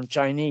myself to learn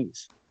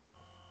Chinese.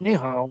 Ni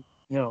hao,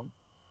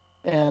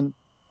 and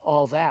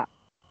all that.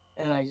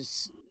 And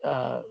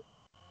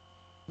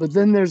but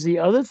then there's the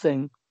other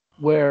thing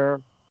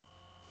where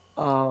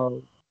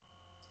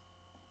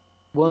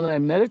when I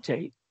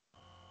meditate,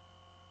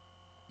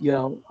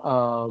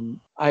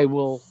 I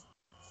will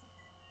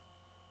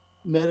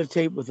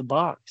meditate with a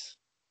box,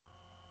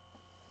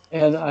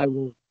 and I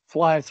will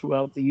fly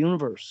throughout the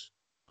universe,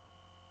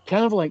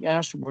 kind of like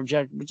astral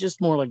project, but just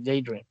more like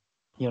daydream,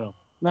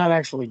 not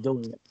actually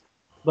doing it.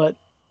 But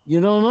you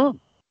don't know.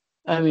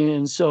 I mean,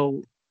 and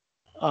so,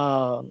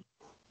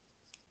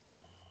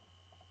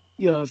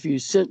 if you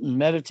sit and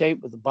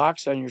meditate with a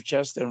box on your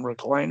chest and a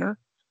recliner,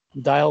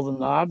 dial the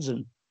knobs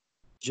and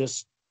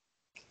just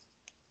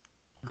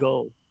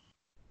go,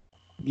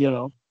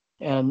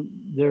 and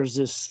there's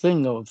this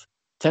thing of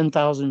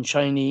 10,000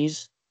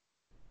 Chinese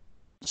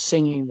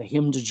singing the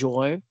hymn to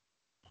joy.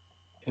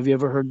 Have you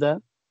ever heard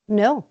that?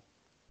 No.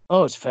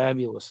 Oh, it's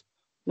fabulous.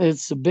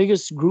 It's the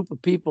biggest group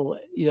of people.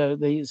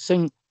 They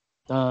sing,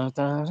 da,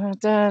 da, da,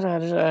 da, da,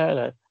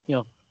 da,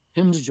 da,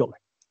 hymn to joy.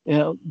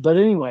 But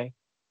anyway,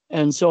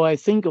 and so I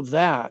think of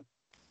that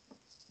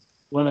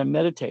when I'm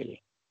meditating,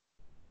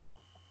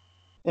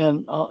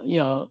 and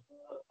I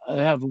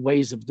have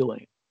ways of doing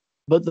it.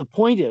 But the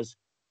point is,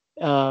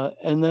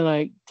 and then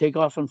I take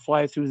off and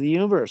fly through the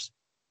universe,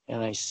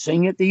 and I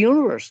sing at the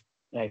universe,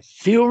 and I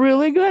feel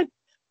really good.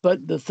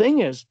 But the thing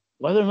is,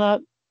 whether or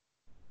not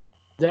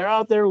they're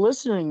out there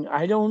listening,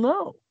 I don't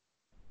know.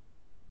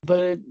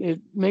 But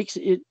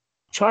it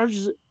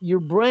charges your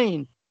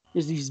brain.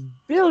 Is these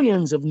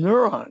billions of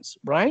neurons,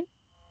 right?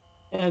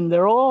 And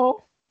they're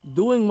all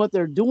doing what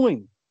they're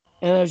doing.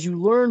 And as you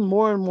learn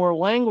more and more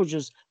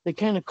languages, they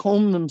kind of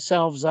comb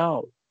themselves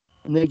out,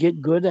 and they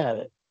get good at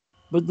it.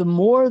 But the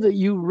more that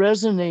you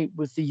resonate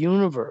with the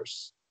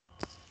universe,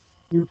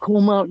 you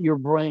comb out your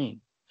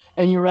brain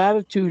and your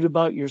attitude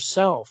about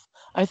yourself.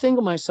 I think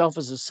of myself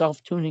as a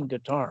self-tuning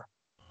guitar.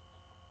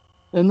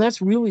 And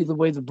that's really the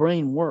way the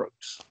brain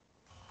works.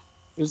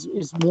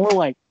 It's more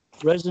like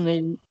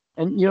resonating.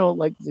 And,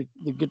 like the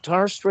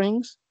guitar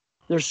strings,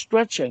 they're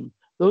stretching.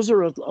 Those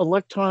are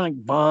electronic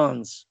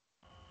bonds.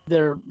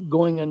 They're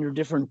going under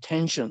different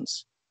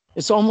tensions.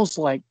 It's almost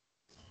like,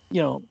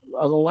 an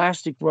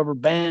elastic rubber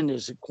band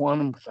is a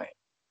quantum thing,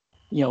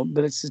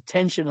 but it's the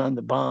tension on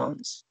the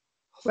bonds.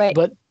 Right.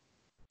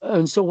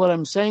 And so what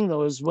I'm saying,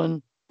 though, is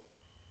when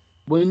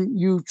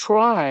you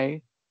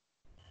try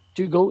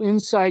to go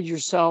inside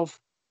yourself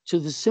to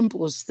the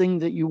simplest thing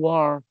that you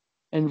are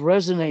and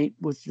resonate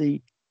with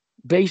the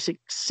basic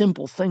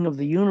simple thing of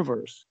the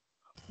universe,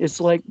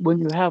 it's like when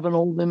you have an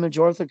old image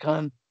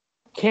orthicon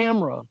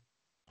camera,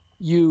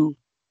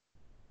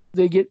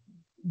 they get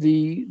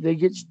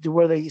to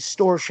where they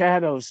store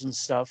shadows and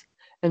stuff,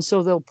 and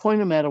so they'll point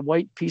them at a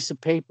white piece of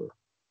paper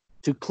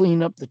to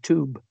clean up the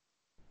tube.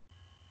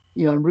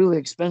 And really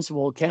expensive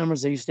old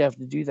cameras, they used to have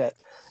to do that.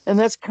 And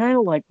that's kind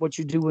of like what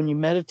you do when you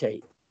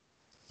meditate.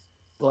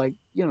 Like,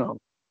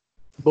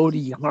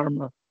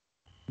 Bodhidharma,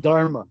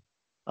 Dharma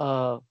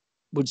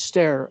would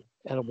stare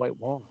at a white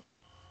wall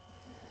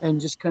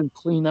and just kind of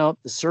clean out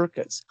the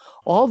circuits.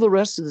 All the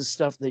rest of the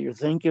stuff that you're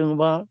thinking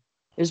about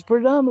is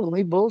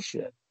predominantly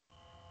bullshit.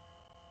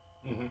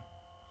 Mm-hmm.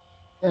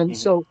 And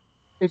so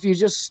if you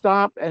just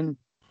stop and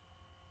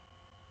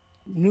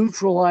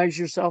neutralize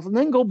yourself and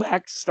then go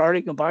back to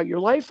starting about your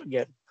life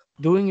again,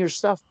 doing your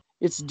stuff,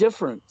 it's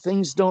different.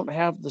 Things don't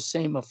have the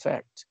same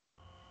effect.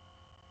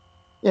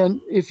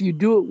 And if you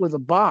do it with a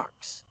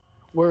box,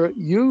 where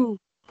the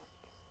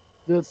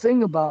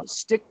thing about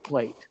stick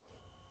plate,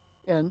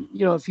 and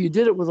if you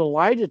did it with a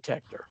lie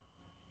detector,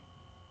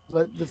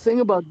 But the thing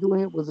about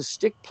doing it with a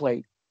stick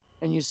plate,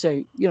 and you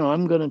say,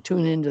 I'm going to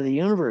tune into the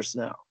universe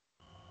now,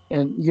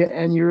 and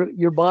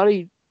your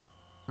body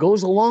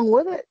goes along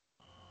with it,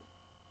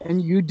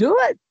 and you do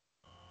it.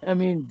 I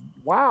mean,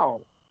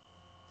 wow.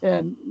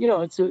 And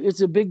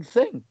it's a big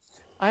thing.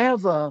 I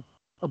have a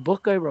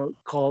book I wrote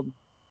called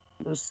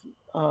this,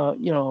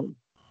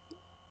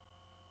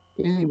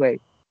 anyway,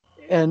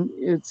 and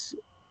it's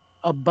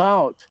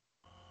about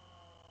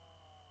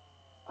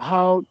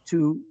how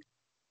to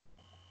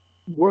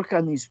work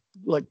on these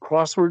like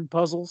crossword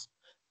puzzles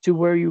to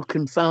where you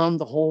confound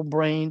the whole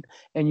brain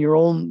and your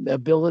own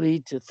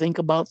ability to think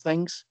about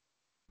things.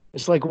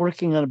 It's like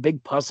working on a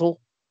big puzzle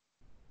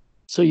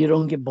so you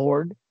don't get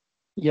bored,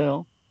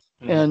 but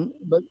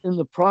in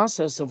the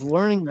process of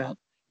learning that,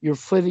 you're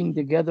fitting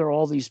together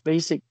all these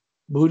basic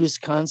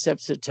Buddhist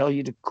concepts that tell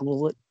you to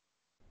cool it.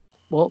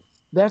 Well,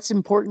 that's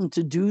important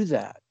to do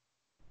that.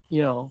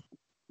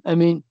 I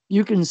mean,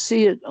 you can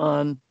see it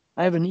on,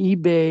 I have an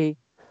eBay.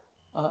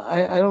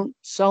 I don't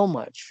sell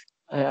much.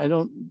 I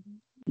don't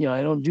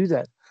do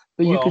that.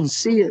 But you can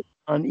see it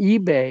on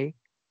eBay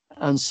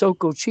on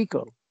Soco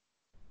Chico.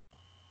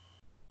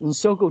 And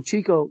Soco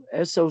Chico,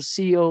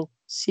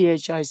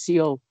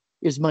 SOCOCHICO,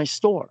 is my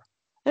store.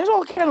 There's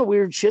all kind of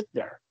weird shit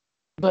there.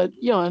 But,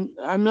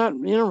 I'm not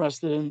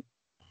interested in.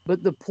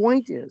 But the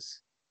point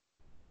is,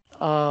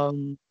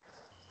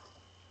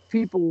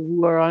 people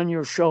who are on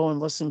your show and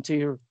listen to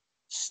your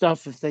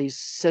stuff, if they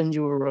send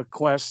you a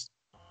request,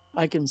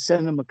 I can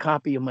send them a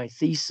copy of my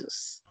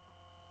thesis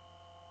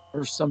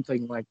or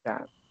something like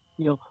that.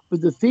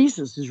 But the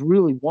thesis is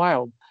really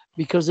wild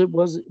because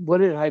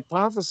what it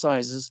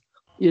hypothesizes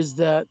is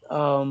that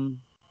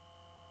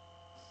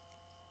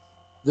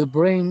the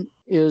brain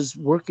is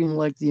working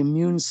like the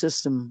immune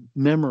system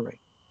memory,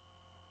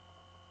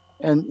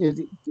 and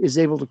it is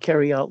able to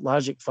carry out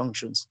logic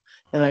functions.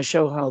 And I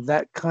show how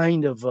that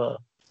kind of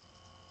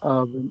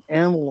an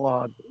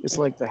analog is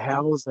like the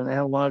HAL is an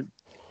analog,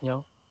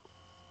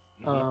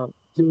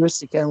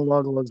 heuristic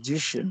analog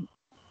logician.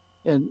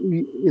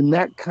 And in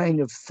that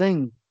kind of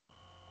thing,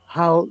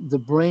 how the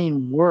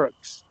brain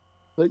works.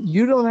 But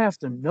you don't have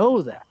to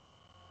know that.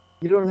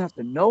 You don't have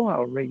to know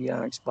how a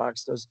radionics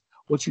box does.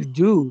 What you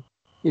do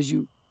is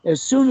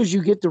as soon as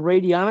you get the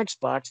radionics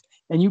box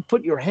and you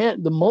put your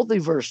hand, the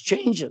multiverse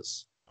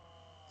changes.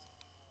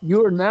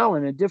 You are now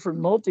in a different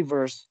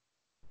multiverse.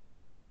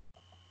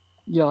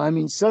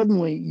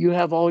 Suddenly you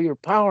have all your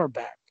power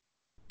back.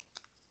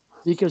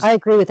 Because I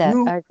agree with that.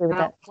 I agree with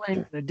that.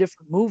 Playing in a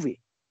different movie.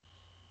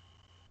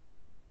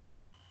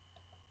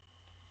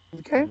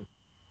 Okay.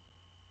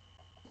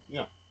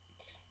 Yeah.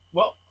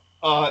 Well,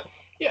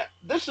 yeah,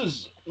 this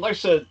is, like I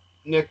said,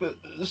 Nick,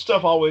 this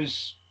stuff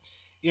always,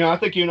 I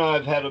think you and I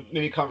have had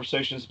many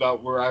conversations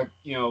about where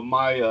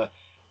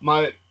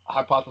my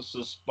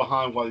hypothesis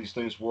behind why these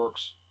things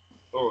works,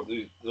 or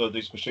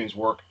these machines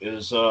work,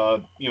 is,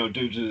 due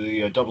to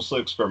the double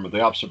slit experiment, the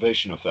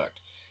observation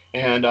effect.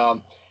 And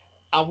I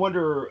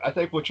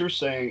think what you're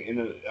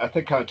saying, I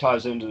think kind of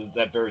ties into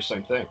that very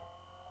same thing.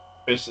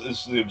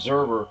 It's the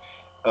observer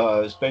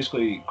is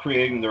basically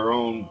creating their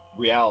own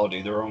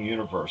reality, their own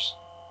universe.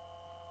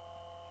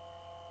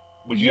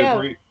 Would you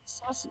agree?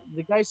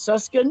 The guy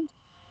Susskind,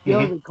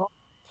 they call him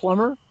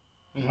plumber,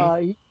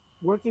 he's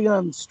working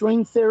on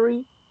string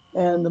theory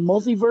and the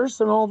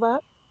multiverse and all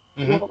that.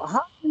 Well,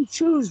 how do you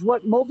choose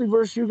what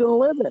multiverse you're going to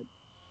live in?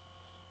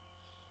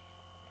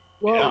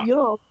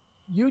 Well,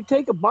 you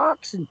take a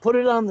box and put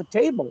it on the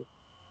table.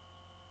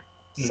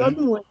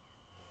 Suddenly,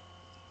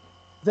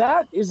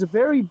 that is a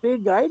very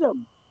big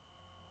item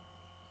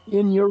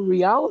in your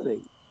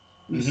reality.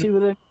 You see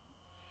what I mean?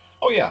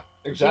 Oh, yeah,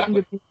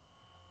 exactly.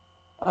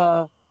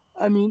 I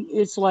mean,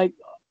 it's like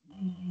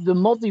the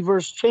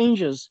multiverse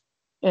changes,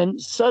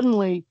 and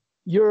suddenly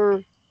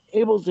you're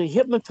able to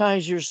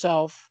hypnotize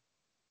yourself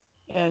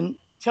and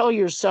tell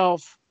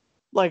yourself,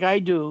 like I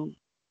do,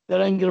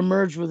 that I'm going to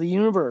merge with the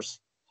universe.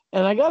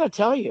 And I got to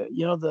tell you,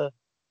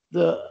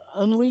 the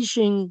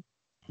unleashing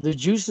the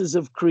juices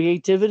of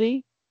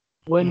creativity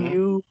when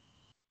you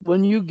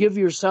give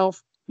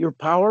yourself your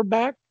power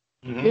back,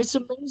 it's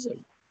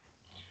amazing.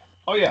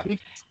 Oh yeah.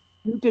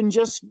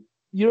 Because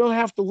you don't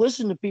have to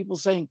listen to people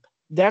saying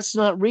that's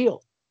not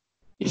real.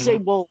 You say,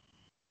 well,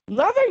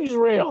 nothing's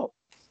real.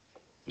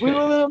 We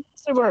live in a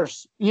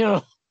multiverse.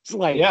 It's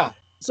like,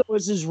 so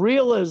it's as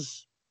real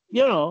as,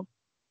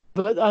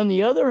 but on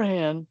the other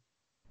hand,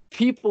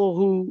 people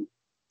who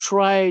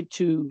try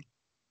to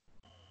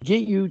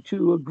get you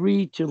to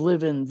agree to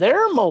live in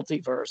their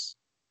multiverse,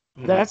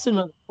 that's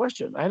another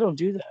question. I don't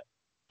do that.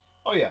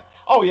 Oh yeah.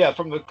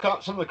 From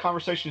some of the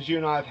conversations you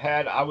and I have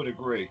had, I would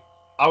agree.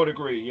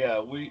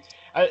 Yeah,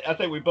 I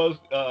think we both,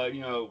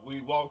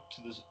 we walk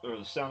to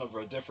the sound of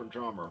a different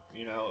drummer,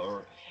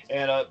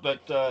 but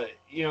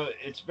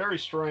it's very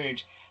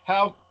strange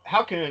how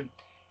can,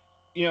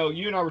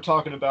 you and I were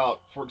talking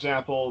about, for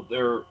example,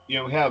 we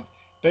have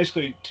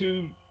basically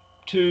two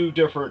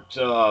different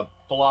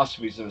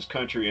philosophies in this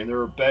country, and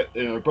they're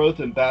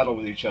both in battle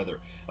with each other.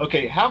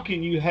 Okay, how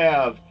can you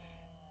have,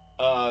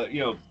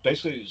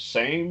 basically the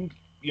same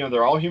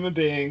they're all human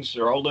beings.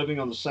 They're all living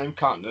on the same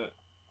continent,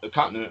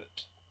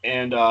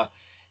 and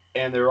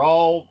they're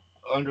all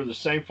under the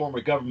same form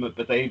of government,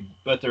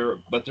 but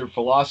their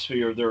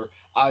philosophy or their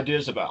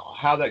ideas about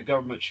how that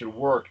government should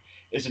work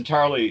is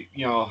entirely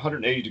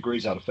 180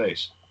 degrees out of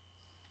phase.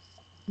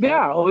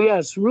 Yeah. Oh, yeah.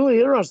 It's really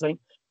interesting,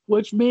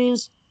 which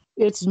means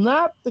it's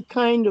not the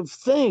kind of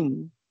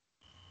thing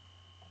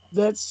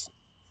that's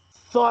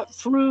thought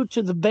through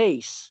to the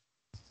base.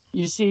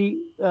 You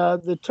see,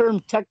 the term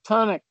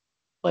tectonic,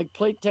 like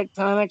plate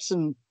tectonics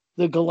and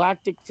the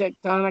galactic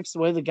tectonics, the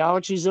way the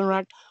galaxies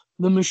interact,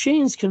 the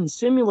machines can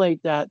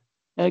simulate that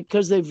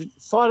because they've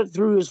thought it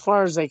through as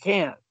far as they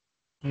can.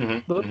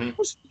 But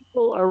most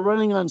people are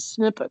running on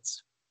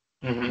snippets.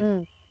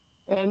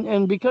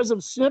 And because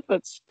of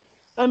snippets,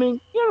 I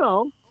mean,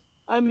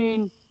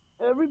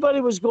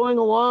 everybody was going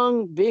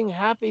along, being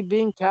happy,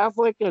 being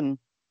Catholic and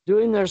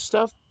doing their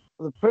stuff.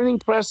 The printing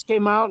press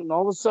came out, and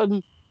all of a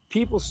sudden,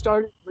 people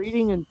started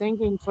reading and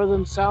thinking for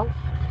themselves.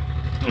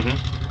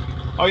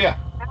 Oh, yeah.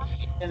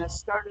 And it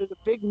started a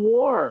big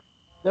war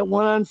that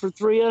went on for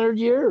 300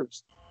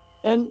 years.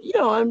 And,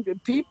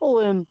 people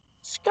in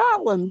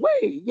Scotland,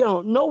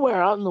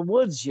 nowhere out in the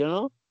woods,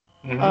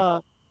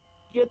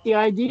 get the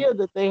idea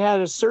that they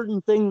had a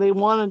certain thing they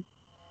wanted.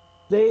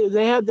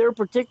 They had their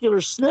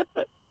particular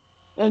snippet.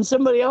 And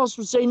somebody else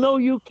would say, no,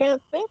 you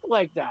can't think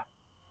like that.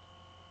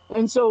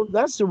 And so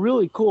that's the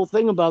really cool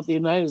thing about the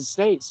United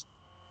States.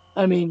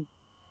 I mean,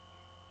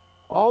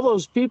 all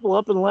those people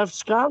up and left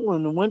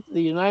Scotland and went to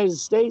the United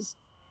States,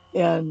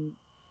 and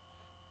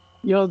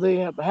they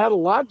have had a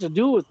lot to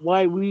do with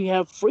why we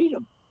have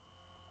freedom.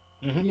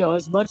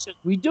 As much as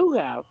we do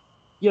have,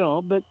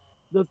 but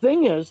the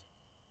thing is,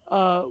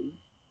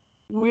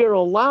 we are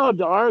allowed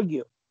to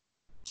argue,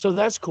 so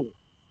that's cool.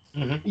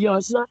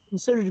 It's not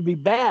considered to be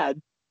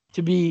bad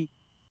to be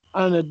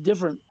on a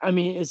different. I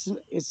mean, it's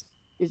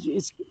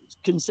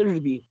considered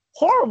to be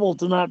horrible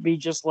to not be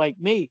just like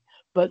me.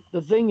 But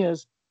the thing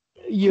is,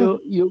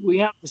 we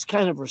have this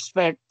kind of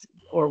respect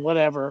or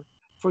whatever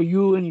for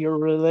you and your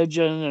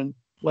religion and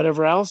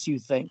whatever else you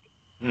think.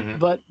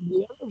 But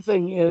the other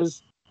thing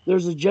is,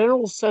 there's a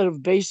general set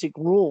of basic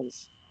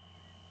rules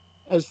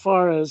as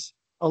far as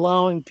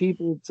allowing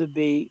people to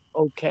be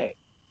okay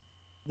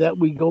that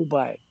we go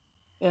by.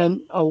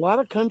 And a lot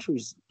of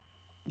countries,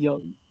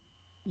 the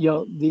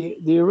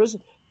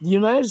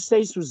United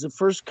States was the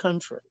first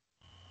country,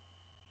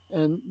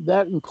 and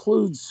that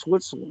includes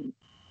Switzerland,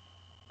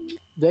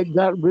 that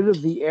got rid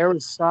of the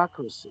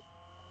aristocracy.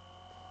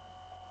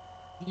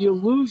 The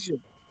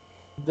illusion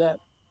that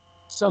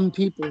some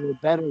people were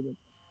better than them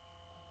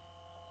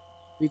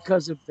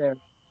because of their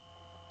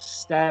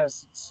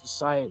status in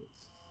society.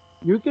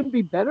 You can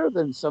be better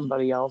than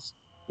somebody else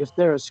if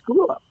they're a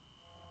screw up.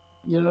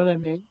 You know what I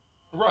mean?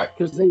 Right.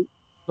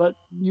 But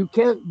you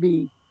can't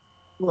be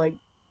like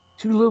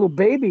two little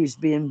babies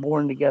being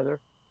born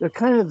together. They're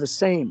kind of the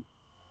same.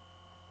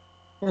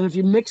 And if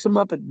you mix them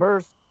up at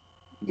birth,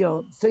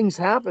 things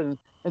happen.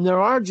 And there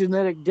are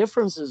genetic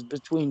differences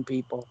between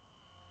people.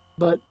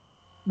 But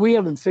we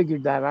haven't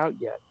figured that out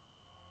yet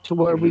to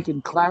where we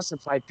can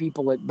classify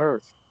people at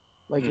birth,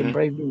 like in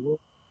Brave New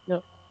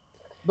World.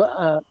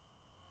 But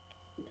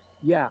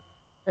yeah.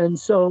 And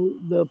so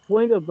the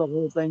point of the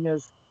whole thing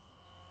is,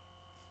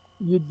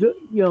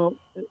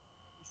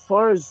 as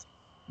far as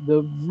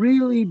the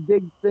really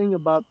big thing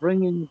about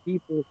bringing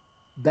people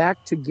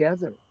back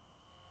together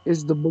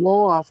is to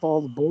blow off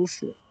all the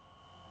bullshit.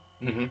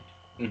 And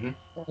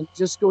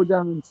just go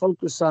down and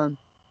focus on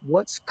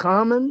what's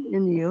common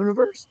in the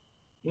universe,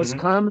 what's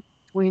common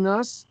between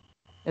us,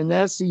 and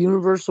that's the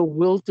universal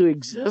will to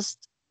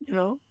exist.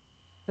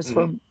 That's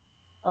from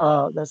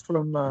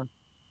an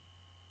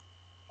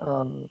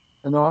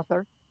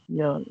author.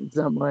 It's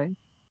not mine,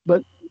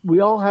 but we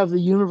all have the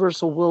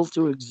universal will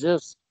to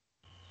exist,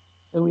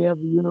 and we have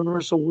the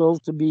universal will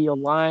to be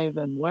alive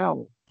and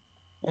well,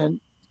 and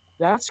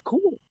that's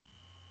cool.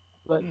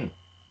 But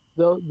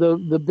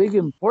the big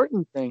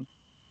important thing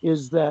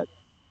is that,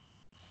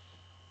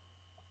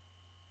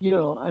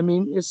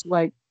 it's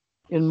like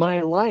in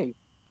my life,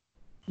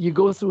 you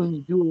go through and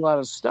you do a lot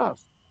of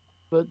stuff,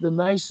 but the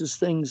nicest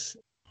things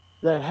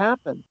that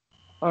happen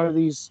are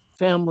these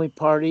family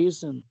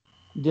parties and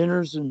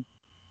dinners and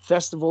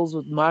festivals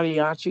with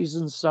mariachis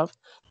and stuff,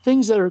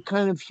 things that are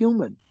kind of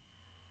human.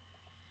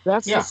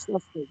 That's the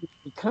stuff that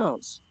really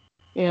counts.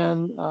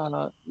 And,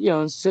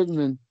 and sitting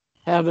and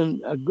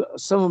having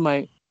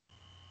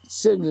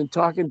sitting and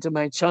talking to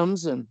my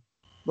chums and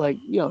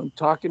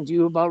talking to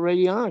you about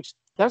radionics.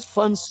 That's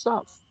fun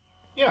stuff.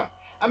 Yeah.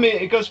 I mean,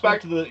 it goes back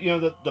to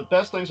the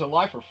best things in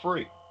life are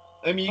free.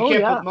 I mean, you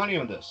can't put money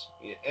on this.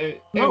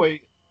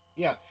 Anyway,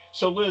 yeah.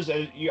 So Liz,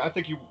 I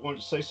think you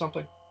wanted to say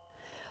something.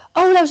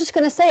 Oh, and I was just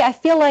going to say, I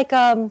feel like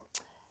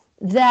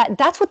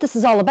that's what this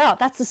is all about.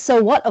 That's the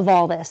so what of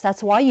all this.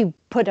 That's why you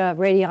put a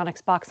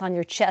radionics box on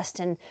your chest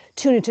and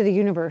tune into the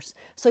universe.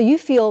 So you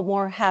feel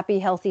more happy,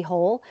 healthy,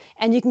 whole,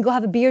 and you can go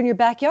have a beer in your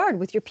backyard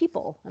with your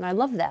people. And I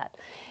love that.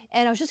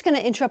 And I was just going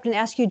to interrupt and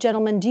ask you,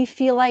 gentlemen, do you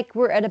feel like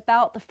we're at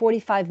about the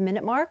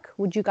 45-minute mark?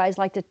 Would you guys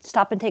like to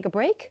stop and take a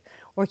break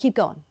or keep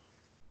going?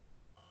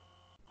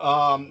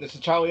 It's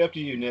entirely up to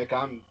you, Nick.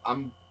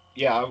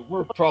 Yeah,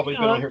 we're probably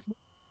been on here.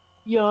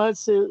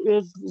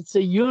 It's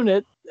a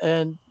unit,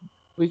 and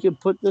we can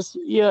put this.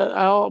 Yeah,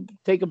 I'll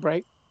take a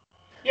break.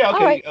 Yeah, okay.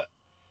 All right.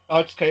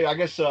 Okay, I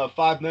guess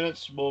 5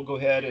 minutes. We'll go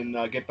ahead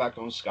and get back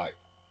on Skype.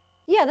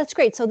 Yeah, that's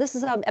great. So this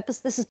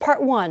is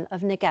part 1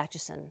 of Nick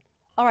Atchison.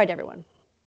 All right, everyone.